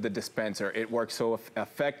into the dispenser. It works so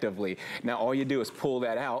effectively. Now, all you do is pull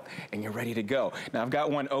that out and you're ready to go. Now, I've got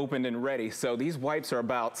one opened and ready. So these wipes are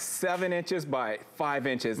about 7 inches by 5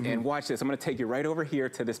 inches. And watch this. I'm going to take you right over here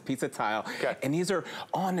to this piece of tile. And these are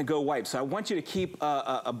on-the-go wipes. So I want you to keep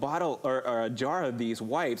a bottle or a jar of these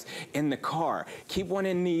wipes in the car. Keep one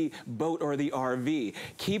in the boat or the RV.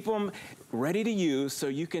 Keep them ready to use so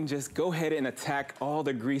you can just go ahead and attack all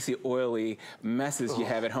the greasy, oily messes you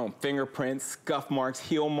have at home. Fingerprints, scuff marks,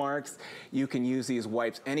 heel marks. You can use these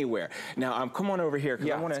wipes anywhere. Now, come on over here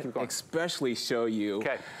because I want to especially show you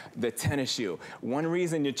the tennis shoe. One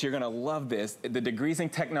reason that you're going to love this, the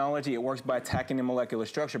degreasing technology, it works by attacking the molecular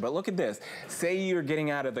structure. But look at this. Say you're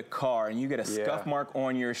getting out of the car and you get a scuff mark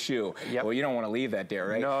on your shoe. Well, you don't want to leave that there,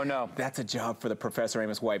 right? No, no. That's a job for the Professor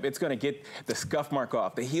Amos wipe. It's going to get the scuff mark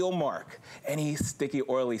off, the heel mark, any sticky,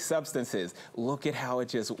 oily substances. Look at how it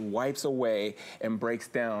just wipes away and breaks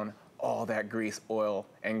down all that grease, oil,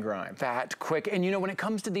 and grime. That quick. And you know, when it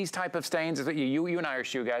comes to these type of stains, you and I are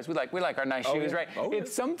shoe guys. We like our nice shoes, right? If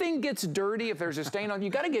something gets dirty, if there's a stain on, you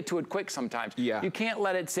got to get to it quick sometimes. You can't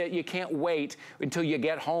let it sit. You can't wait until you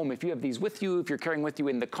get home. If you have these with you, if you're carrying with you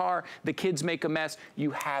in the car, the kids make a mess, you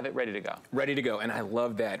have it ready to go. Ready to go. And I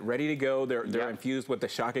love that. Ready to go. They're infused with the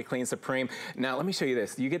Shock It Clean Supreme. Now, let me show you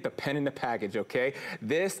this. You get the pen in the package, okay?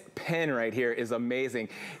 This pen right here is amazing.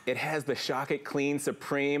 It has the Shock It Clean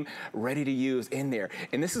Supreme ready to use in there.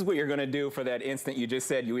 And this is what you're going to do for that instant you just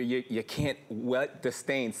said. You can't let the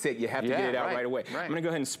stain sit. You have to get it out right away. I'm going to go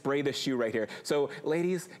ahead and spray the shoe right here. So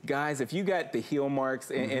ladies, guys, if you got the heel marks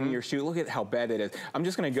in your shoe, look at how bad it is. I'm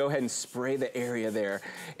just going to go ahead and spray the area there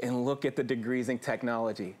and look at the degreasing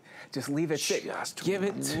technology. Just leave it sit. Give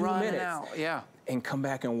it 2 minutes. And come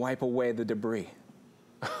back and wipe away the debris.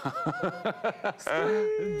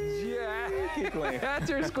 Squeaky clean. That's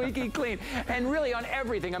her squeaky clean. And really on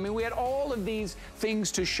everything. I mean, we had all of these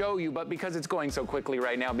things to show you, but because it's going so quickly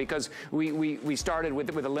right now, because we started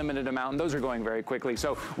with a limited amount, and those are going very quickly.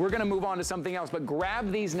 So we're going to move on to something else, but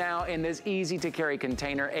grab these now in this easy to carry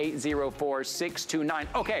container, 804629.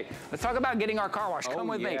 Okay, let's talk about getting our car washed. Come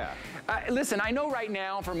with me. Listen, I know right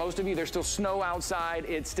now for most of you, there's still snow outside.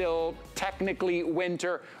 It's still technically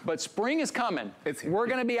winter, but spring is coming.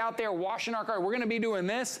 We're going to be out there washing our car. We're going to be doing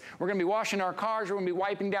this. We're going to be washing our cars. We're going to be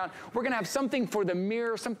wiping down. We're going to have something for the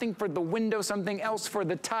mirror, something for the window, something else for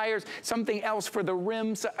the tires, something else for the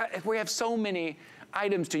rims. We have so many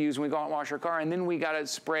items to use when we go out and wash our car, and then we got to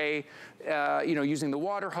spray, you know, using the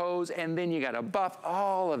water hose, and then you got to buff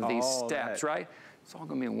all of these steps, right? It's all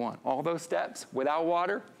gonna be in one. All those steps without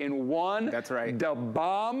water in one. That's right. The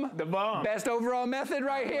bomb. The bomb. Best overall method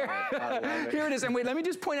right here. I love it. Here it is. And wait, let me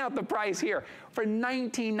just point out the price here. For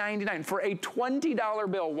 $19.99, for a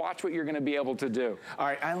 $20 bill, watch what you're gonna be able to do. All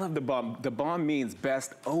right, I love the bomb. The bomb means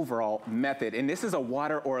best overall method. And this is a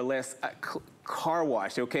water or less car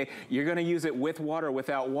wash, okay? You're gonna use it with water or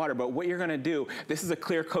without water, but what you're gonna do, this is a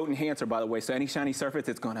clear coat enhancer, by the way, so any shiny surface,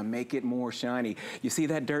 it's gonna make it more shiny. You see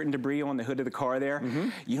that dirt and debris on the hood of the car there?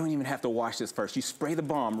 You don't even have to wash this first. You spray the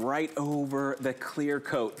balm right over the clear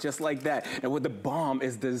coat, just like that. And what the balm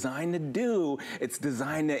is designed to do, it's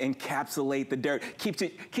designed to encapsulate the dirt, keeps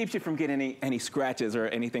you from getting any scratches or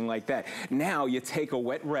anything like that. Now you take a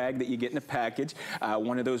wet rag that you get in the package,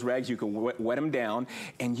 one of those rags, you can wet them down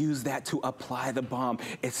and use that to apply the balm.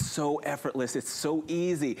 It's so effortless. It's so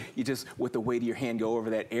easy. You just, with the weight of your hand, go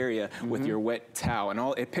over that area with your wet towel.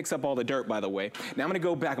 And it picks up all the dirt, by the way. Now I'm going to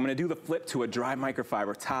go back. I'm going to do the flip to a dry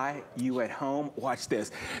microfiber. Ty, you at home, watch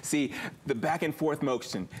this. See, the back and forth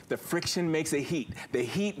motion, the friction makes a heat. The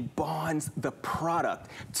heat bonds the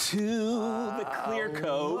product to the clear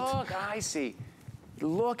coat. Look, I see.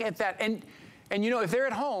 Look at that. And you know, if they're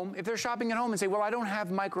at home, if they're shopping at home and say, well, I don't have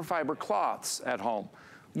microfiber cloths at home.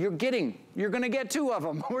 you're gonna get 2 of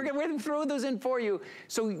them. We're gonna throw those in for you.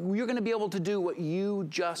 So you're gonna be able to do what you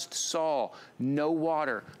just saw. No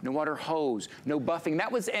water hose, no buffing.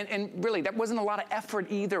 That was, and really, that wasn't a lot of effort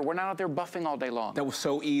either. We're not out there buffing all day long. That was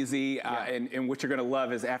so easy, and what you're gonna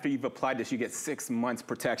love is after you've applied this, you get 6 months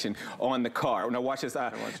protection on the car. Now watch this,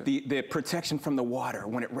 the protection from the water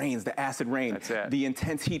when it rains, the acid rain, the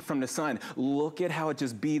intense heat from the sun. Look at how it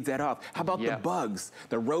just beads that off. How about the bugs,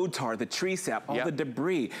 the road tar, the tree sap, all the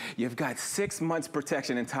debris. You've got 6 months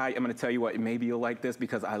protection. And Ty, I'm gonna tell you what, maybe you'll like this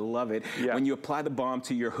because I love it. When you apply the balm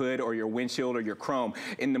to your hood or your windshield or your chrome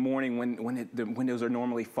in the morning when the windows are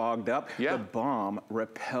normally fogged up, the balm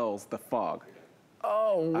repels the fog.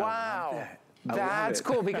 Oh, wow. That's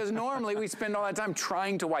cool, because normally we spend all that time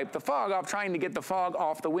trying to wipe the fog off, trying to get the fog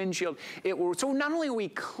off the windshield. So not only are we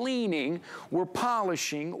cleaning, we're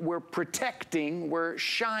polishing, we're protecting, we're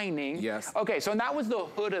shining. Yes. Okay, so that was the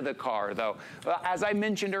hood of the car, though. As I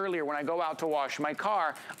mentioned earlier, when I go out to wash my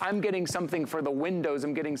car, I'm getting something for the windows,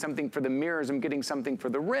 I'm getting something for the mirrors, I'm getting something for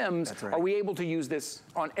the rims. That's right. Are we able to use this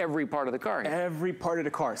on every part of the car? Every part of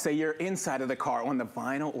the car. Say you're inside of the car on the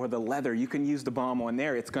vinyl or the leather, you can use the balm on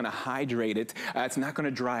there. It's gonna hydrate it. It's not going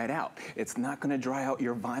to dry it out. It's not going to dry out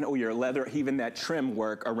your vinyl, your leather, even that trim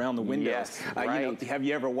work around the windows. Yes, you know, have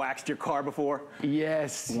you ever waxed your car before?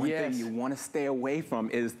 Yes, One thing you want to stay away from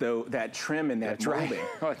is that trim and that molding.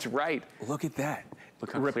 Oh, that's right. Look at that.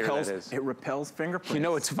 Look how clear that is. It repels fingerprints. You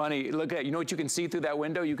know, it's funny. Look at, you know what you can see through that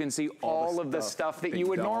window? You can see all of the stuff that you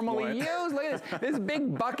would normally use. Look at this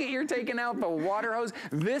big bucket you're taking out, the water hose.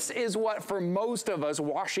 This is what, for most of us,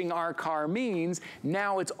 washing our car means.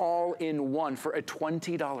 Now it's all in one. For a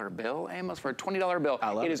 $20 bill, Amos, for a $20 bill,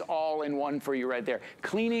 it is all in one for you right there.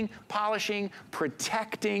 Cleaning, polishing,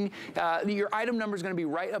 protecting. Your item number is going to be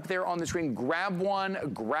right up there on the screen. Grab one,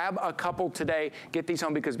 grab a couple today. Get these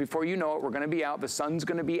home, because before you know it, we're going to be out. The sun's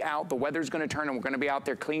going to be out, the weather's going to turn, and we're going to be out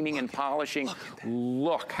there cleaning and polishing.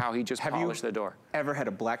 Look how he just polished the door. Ever had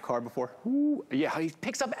a black car before? Ooh, yeah, he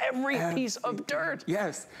picks up every piece of dirt.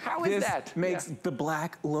 Yes. How is that? This makes the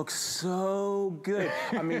black look so good.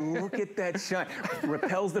 I mean, look at that shine.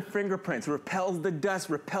 Repels the fingerprints, repels the dust,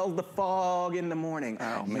 repels the fog in the morning.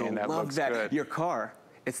 Oh man, that looks good. Your car,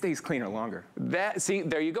 it stays cleaner longer. See,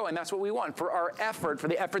 there you go, and that's what we want for our effort, for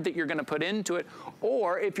the effort that you're going to put into it.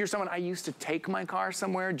 Or if you're someone, I used to take my car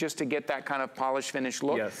somewhere just to get that kind of polished, finished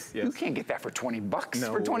look. Yes. You can't get that for 20 bucks.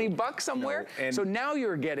 No. For 20 bucks somewhere. No. So now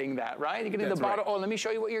you're getting that, right? You're getting the bottle. Right. Oh, let me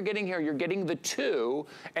show you what you're getting here. You're getting the 2.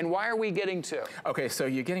 And why are we getting 2? Okay, so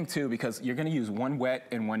you're getting 2 because you're going to use one wet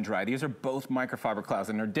and one dry. These are both microfiber clouds,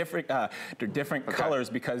 and they're different. They're different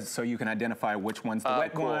colors because so you can identify which one's the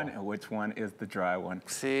wet one and which one is the dry one.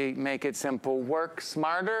 See, make it simple. Work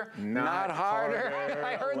smarter, not harder.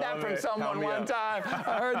 I heard that from someone one time.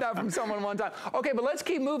 I heard that from someone one time. Okay, but let's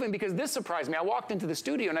keep moving, because this surprised me. I walked into the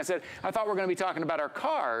studio and I said, I thought we were going to be talking about our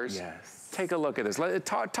cars. Yes. Take a look at this.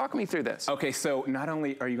 Talk me through this. Okay, so not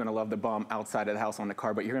only are you going to love the balm outside of the house on the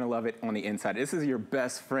car, but you're going to love it on the inside. This is your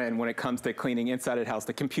best friend when it comes to cleaning inside of the house,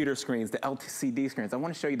 the computer screens, the LCD screens. I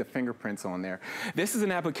want to show you the fingerprints on there. This is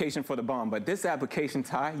an application for the balm, but this application,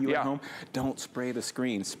 Ty, you at home, don't spray the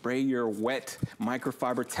screen. Spray your wet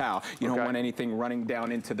microfiber towel. You don't want anything running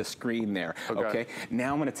down into the screen there, okay?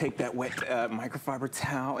 Now I'm going to take that wet microfiber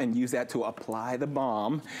towel and use that to apply the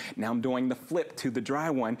balm. Now I'm doing the flip to the dry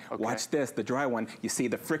one. Watch this. The dry one, you see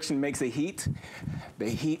the friction makes a heat. The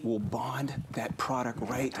heat will bond that product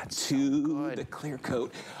right to the clear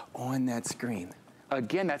coat on that screen.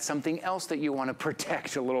 Again, that's something else that you want to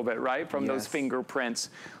protect a little bit, right? From those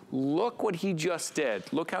fingerprints. Look what he just did.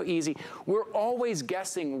 Look how easy. We're always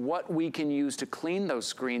guessing what we can use to clean those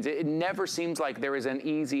screens. It never seems like there is an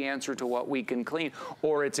easy answer to what we can clean,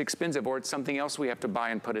 or it's expensive, or it's something else we have to buy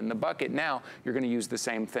and put in the bucket. Now you're going to use the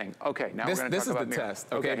same thing. Okay, now we're going to talk about mirror. This is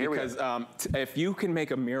the test, okay? Because if you can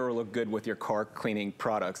make a mirror look good with your car cleaning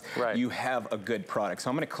products, you have a good product. So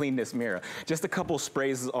I'm going to clean this mirror. Just a couple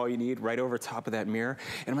sprays is all you need right over top of that mirror.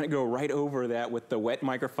 And I'm going to go right over that with the wet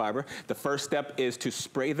microfiber. The first step is to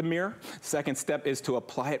spray the mirror. Second step is to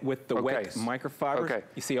apply it with the wet microfiber.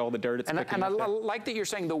 You see all the dirt it's picking up. And I like that you're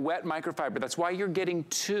saying the wet microfiber. That's why you're getting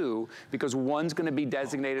 2, because one's going to be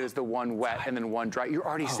designated as the one wet and then one dry. You're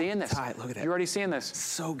already seeing this. Ty, look at that. You're already seeing this.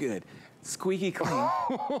 So good. Squeaky clean.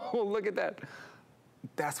 Look at that.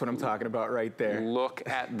 That's what I'm talking about right there. Look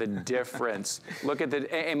at the difference. Look at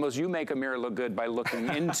the, Amos, you make a mirror look good by looking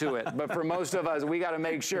into it. But for most of us, we got to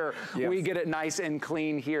make sure we get it nice and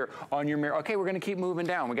clean here on your mirror. Okay, we're going to keep moving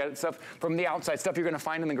down. We got stuff from the outside, stuff you're going to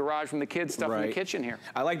find in the garage from the kids, stuff in the kitchen here.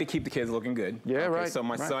 I like to keep the kids looking good. Yeah, right. So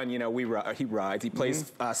my son, you know, he rides. He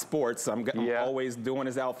plays sports. So I'm always doing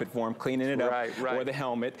his outfit for him, cleaning it up, or the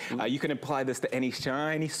helmet. You can apply this to any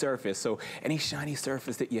shiny surface. So any shiny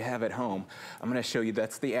surface that you have at home, I'm going to show you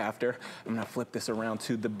that's the after. I'm going to flip this around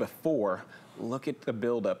to the before. Look at the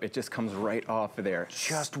buildup. It just comes right off of there.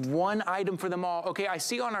 Just one item for them all. Okay, I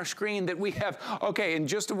see on our screen that we have, okay, and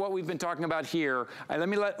just what we've been talking about here, let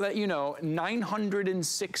me let you know,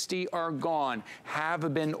 960 are gone,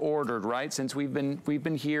 have been ordered, right? Since we've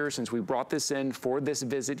been here, since we brought this in for this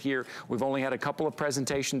visit here, we've only had a couple of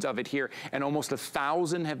presentations of it here, and almost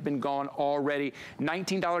 1,000 have been gone already.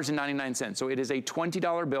 $19.99. So it is a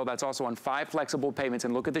 $20 bill. That's also on 5 flexible payments.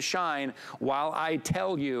 And look at the shine while I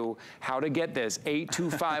tell you how to get this,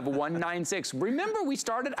 825-196. Remember, we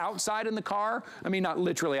started outside in the car? I mean, not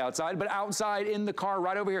literally outside, but outside in the car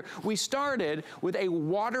right over here. We started with a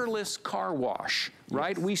waterless car wash,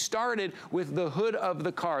 right? We started with the hood of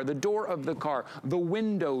the car, the door of the car, the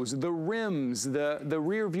windows, the rims, the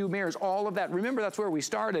rear view mirrors, all of that. Remember, that's where we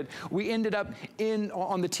started. We ended up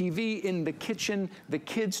on the TV, in the kitchen, the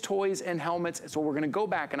kids' toys and helmets. So we're going to go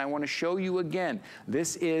back, and I want to show you again.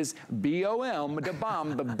 This is BOM, the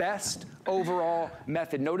bomb, the best overall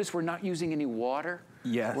method. Notice we're not using any water.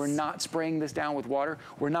 Yes. We're not spraying this down with water.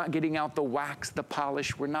 We're not getting out the wax, the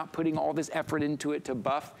polish. We're not putting all this effort into it to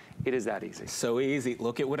buff. It is that easy. So easy.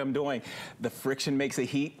 Look at what I'm doing. The friction makes a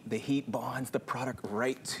heat. The heat bonds the product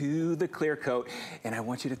right to the clear coat. And I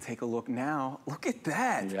want you to take a look now. Look at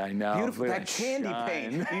that. Yeah, I know. Beautiful. That candy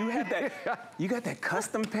paint. Do you have that? You got that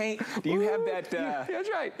custom paint? Do you have that? That's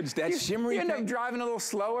right. That shimmery paint? You end up driving a little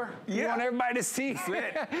slower. You want everybody to see.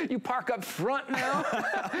 You park up front now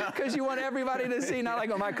because you want everybody to see. Not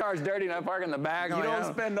like, oh, my car's dirty and I park in the back. You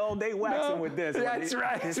don't spend all day waxing with this. That's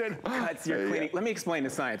right. This cuts your cleaning. Let me explain the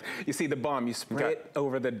science. You see the balm, you spray it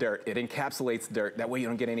over the dirt. It encapsulates dirt. That way you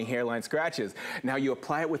don't get any hairline scratches. Now you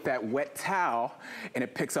apply it with that wet towel and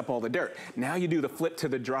it picks up all the dirt. Now you do the flip to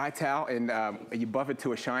the dry towel and you buff it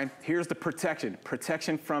to a shine. Here's the protection.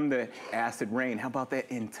 Protection from the acid rain. How about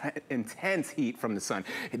that intense heat from the sun?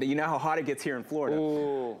 You know how hot it gets here in Florida?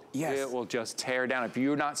 Ooh, yes. It will just tear down. If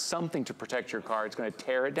you're not something to protect your car, it's going to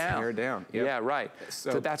tear it down. Tear it down. Yep. Yeah, right.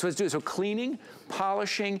 So that's what it's doing. So cleaning,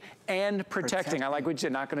 polishing, and protecting. I like what you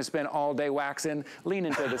said, not going to spend all day waxing,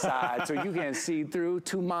 leaning to the side so you can see through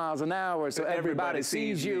 2 miles an hour so everybody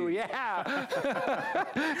sees you. Yeah.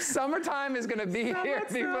 Summertime is going to be here.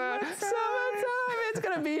 Summertime. It's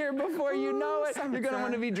going to be here before you know it. You're going to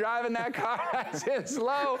want to be driving that car nice and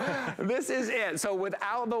slow. This is it. So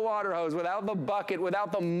without the water hose, without the bucket,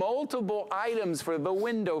 without the multiple items for the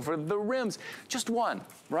window, for the rims, just one,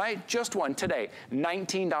 right? Just one today.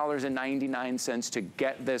 $19.99 to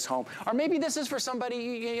get this home. Or maybe this is for somebody,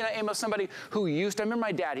 you know, Amos, somebody who used to, I remember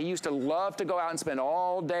my dad, he used to love to go out and spend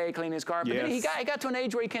all day cleaning his car, but then he got to an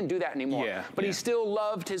age where he can't do that anymore. But he still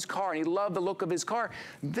loved his car and he loved the look of his car.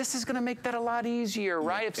 This is going to make that a lot easier,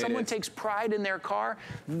 right? If someone takes pride in their car,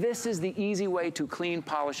 this is the easy way to clean,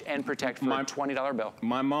 polish, and protect for a $20 bill.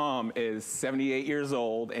 My mom is 78 years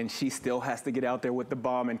old and she still has to get out there with the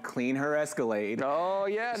balm and clean her Escalade. Oh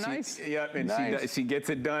yeah, nice. Yep, and she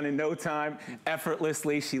gets it done in no time,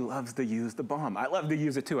 effortlessly. She loves to use the balm. I love to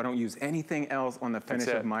use it too. I don't use anything else on the finish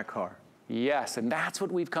of my car. Yes, and that's what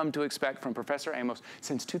we've come to expect from Professor Amos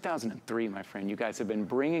since 2003, my friend. You guys have been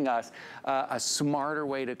bringing us a smarter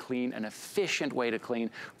way to clean, an efficient way to clean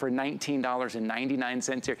for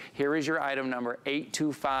 $19.99 here. Here is your item number,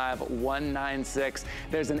 825-196.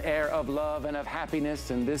 There's an air of love and of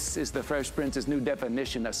happiness, and this is the Fresh Prince's new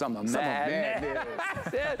definition of summer madness.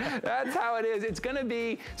 That's it. That's how it is. It's going to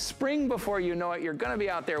be spring before you know it. You're going to be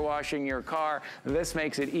out there washing your car. This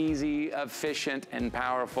makes it easy, efficient, and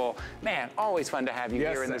powerful. Man, always fun to have you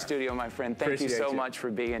here in the studio, my friend. Thank you so much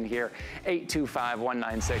for being here.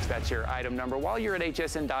 825-196, that's your item number. While you're at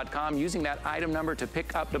hsn.com, using that item number to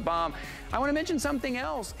pick up the bomb, I want to mention something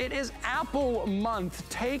else. It is Apple month.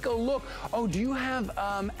 Take a look. Oh, do you have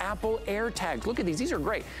Apple AirTags? Look at these. These are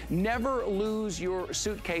great. Never lose your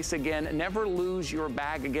suitcase again. Never lose your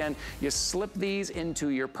bag again. You slip these into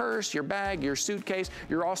your purse, your bag, your suitcase.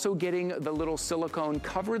 You're also getting the little silicone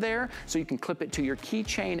cover there, so you can clip it to your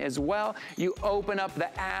keychain as well. You open up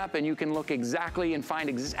the app and you can look exactly and find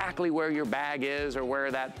exactly where your bag is or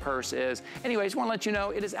where that purse is. Anyway, I just want to let you know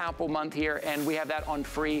it is Apple month here, and we have that on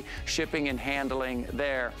free shipping and handling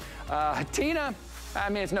there. Tina, I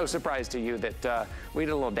mean, it's no surprise to you that we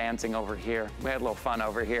did a little dancing over here. We had a little fun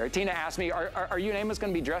over here. Tina asked me, are you and Amos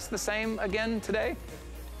going to be dressed the same again today?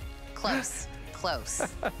 Close. Close.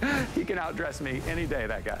 He can outdress me any day,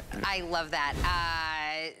 that guy. I love that.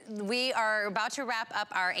 We are about to wrap up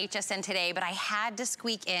our HSN today, but I had to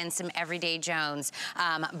squeak in some Everyday Jones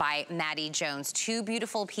by Maddie Jones. Two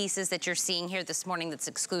beautiful pieces that you're seeing here this morning that's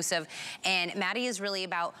exclusive. And Maddie is really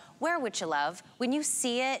about wear what you love. When you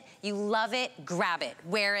see it, you love it, grab it,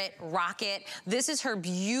 wear it, rock it. This is her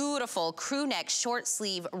beautiful crew neck, short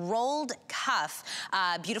sleeve, rolled cuff,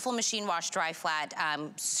 beautiful machine wash, dry flat,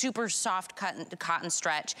 super soft cotton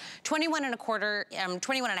stretch, 21 and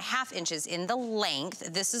a half inches in the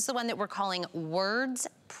length. This is the one that we're calling Words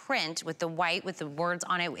print with the white, with the words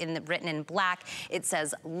on it written in black. It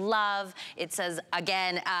says love. It says,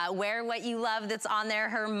 again, wear what you love that's on there,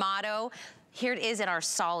 her motto. Here it is in our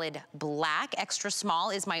solid black. Extra small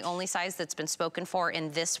is my only size that's been spoken for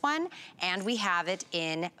in this one. And we have it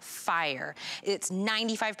in fire. It's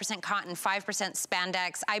 95% cotton, 5%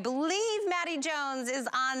 spandex. I believe Maddie Jones is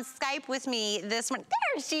on Skype with me this morning.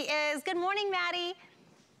 There she is. Good morning, Maddie.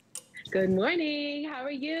 Good morning. How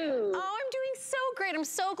are you? Oh, I'm doing so great. I'm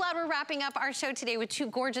so glad we're wrapping up our show today with two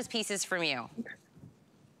gorgeous pieces from you.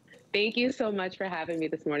 Thank you so much for having me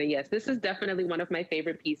this morning. Yes, this is definitely one of my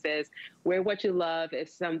favorite pieces. Wear What You Love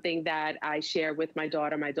is something that I share with my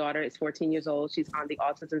daughter. My daughter is 14 years old. She's on the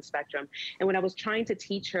autism spectrum. And when I was trying to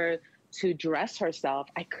teach her to dress herself,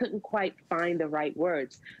 I couldn't quite find the right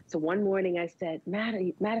words. So one morning I said,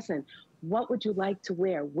 Madison, what would you like to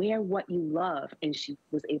wear? Wear what you love. And she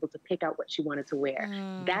was able to pick out what she wanted to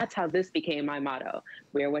wear. That's how this became my motto,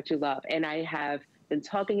 wear what you love. And I have been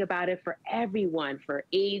talking about it for everyone, for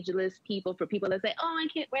ageless people, for people that say, oh, I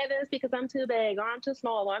can't wear this because I'm too big, or I'm too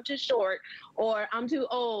small, or I'm too short, or I'm too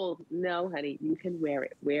old. No, honey, you can wear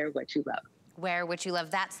it. Wear what you love. Wear what you love.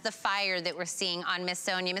 That's the fire that we're seeing on Miss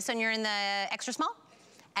Sonia. Miss Sonia, you're in the extra small?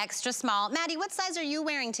 Extra small. Maddie, what size are you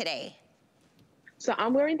wearing today? So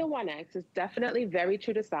I'm wearing the 1X. It's definitely very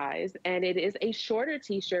true to size. And it is a shorter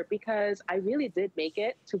t-shirt because I really did make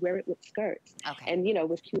it to wear it with skirts. Okay. And, you know,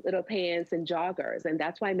 with cute little pants and joggers. And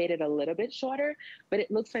that's why I made it a little bit shorter, but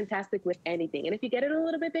it looks fantastic with anything. And if you get it a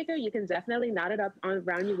little bit bigger, you can definitely knot it up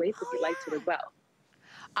around your waist if you like to as well.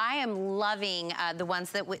 I am loving the one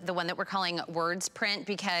that we're calling Words print,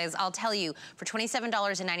 because I'll tell you, for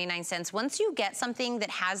 $27.99, once you get something that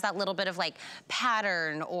has that little bit of like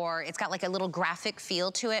pattern, or it's got like a little graphic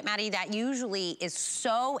feel to it, Maddie, that usually is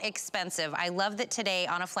so expensive. I love that today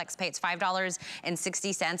on a flex pay, it's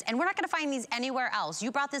 $5.60, and we're not gonna find these anywhere else.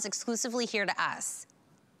 You brought this exclusively here to us.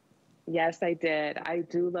 Yes, I did. I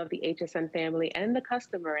do love the HSN family and the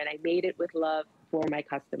customer, and I made it with love for my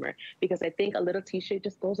customer, because I think a little t-shirt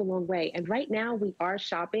just goes a long way. And right now we are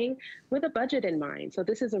shopping with a budget in mind. So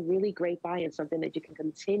this is a really great buy and something that you can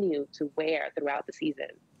continue to wear throughout the season.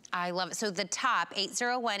 I love it. So the top,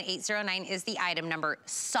 801-809 is the item number.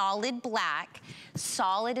 Solid black,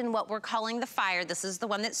 solid in what we're calling the fire. This is the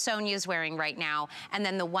one that Sonia is wearing right now. And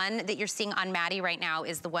then the one that you're seeing on Maddie right now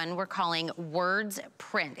is the one we're calling Words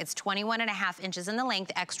print. It's 21 and a half inches in the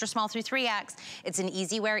length, extra small through 3X. It's an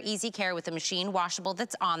easy wear, easy care with a machine washable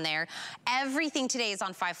that's on there. Everything today is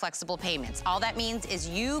on 5 flexible payments. All that means is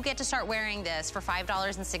you get to start wearing this for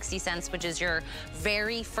 $5.60, which is your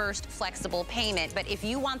very first flexible payment. But if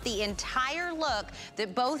you want the entire look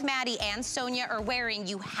that both Maddie and Sonia are wearing,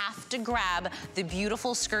 you have to grab the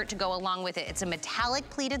beautiful skirt to go along with it. It's a metallic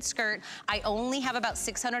pleated skirt. I only have about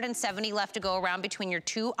 670 left to go around between your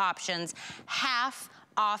two options. Half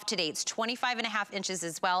off today. It's 25 and a half inches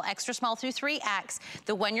as well, extra small through 3X.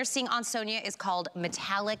 The one you're seeing on Sonia is called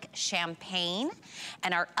Metallic Champagne,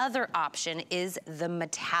 and our other option is the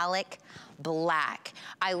Metallic Black.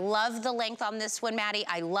 I love the length on this one, Maddie.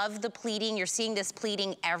 I love the pleating. You're seeing this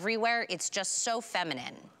pleating everywhere. It's just so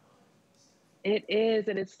feminine. It is,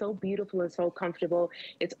 and it's so beautiful and so comfortable.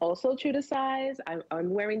 It's also true to size.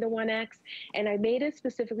 I'm wearing the 1X, and I made it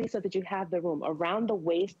specifically so that you have the room. Around the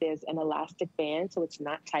waist, there's an elastic band, so it's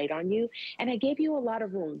not tight on you. And I gave you a lot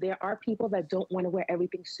of room. There are people that don't want to wear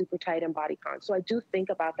everything super tight and bodycon. So I do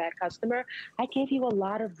think about that customer. I gave you a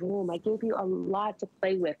lot of room. I gave you a lot to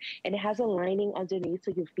play with. And it has a lining underneath,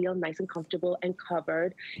 so you feel nice and comfortable and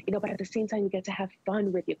covered, you know, but at the same time, you get to have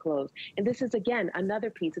fun with your clothes. And this is, again,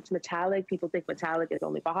 another piece. It's metallic. People think metallic is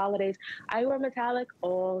only for holidays. I wear metallic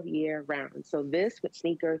all year round. So this with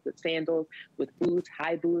sneakers, with sandals, with boots,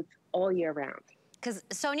 high boots, all year round. because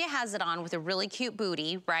Sonia has it on with a really cute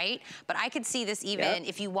booty, right? But I could see this even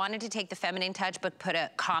if you wanted to take the feminine touch, but put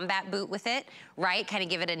a combat boot with it, right? Kind of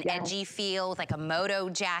give it an edgy feel with like a moto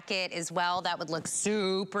jacket as well. That would look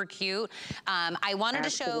super cute. I wanted to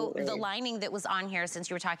show the lining that was on here since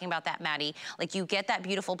you were talking about that, Maddie. Like you get that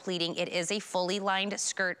beautiful pleating. It is a fully lined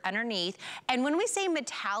skirt underneath. And when we say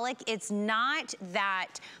metallic, it's not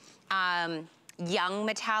that young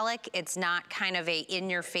metallic. It's not kind of a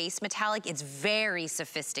in-your-face metallic. It's very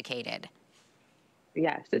sophisticated.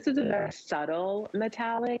 Yes, this is a very subtle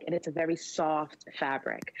metallic and it's a very soft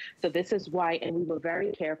fabric. So this is why, and we were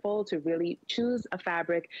very careful to really choose a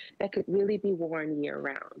fabric that could really be worn year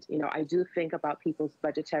round. You know, I do think about people's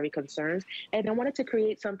budgetary concerns, and I wanted to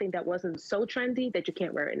create something that wasn't so trendy that you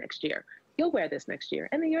can't wear it next year. You'll wear this next year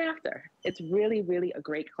and the year after. It's really, really a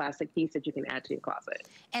great classic piece that you can add to your closet.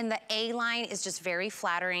 And the A-line is just very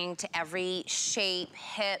flattering to every shape,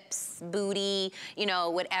 hips, booty, you know,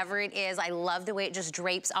 whatever it is. I love the way it just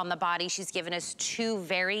drapes on the body. She's given us two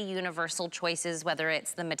very universal choices, whether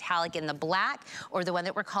it's the metallic in the black or the one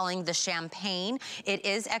that we're calling the champagne. It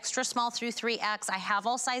is extra small through 3X. I have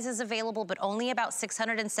all sizes available, but only about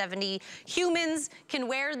 670 humans can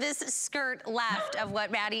wear this skirt left of what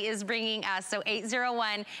Maddie is bringing us. So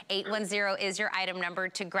 801-810 is your item number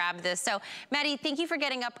to grab this. So Maddie, thank you for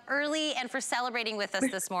getting up early and for celebrating with us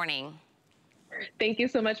this morning. Thank you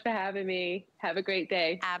so much for having me. Have a great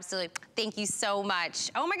day. Absolutely. Thank you so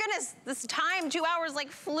much. Oh my goodness, this time, 2 hours like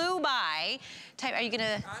flew by. Are you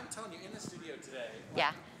gonna? I'm telling you, in the studio today.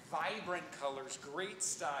 Yeah. Vibrant colors, great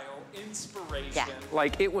style, inspiration. Yeah.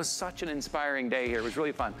 Like, it was such an inspiring day here. It was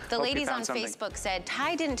really fun. The ladies on Facebook said,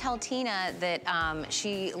 Ty didn't tell Tina that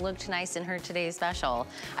she looked nice in her today's special.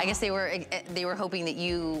 I guess they were hoping that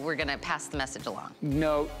you were gonna pass the message along.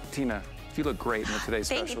 No, Tina. You look great in today's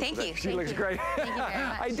special. Thank you. She looks great. Thank you very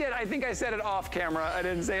much. I did. I think I said it off camera. I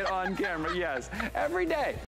didn't say it on camera. Yes. Every day.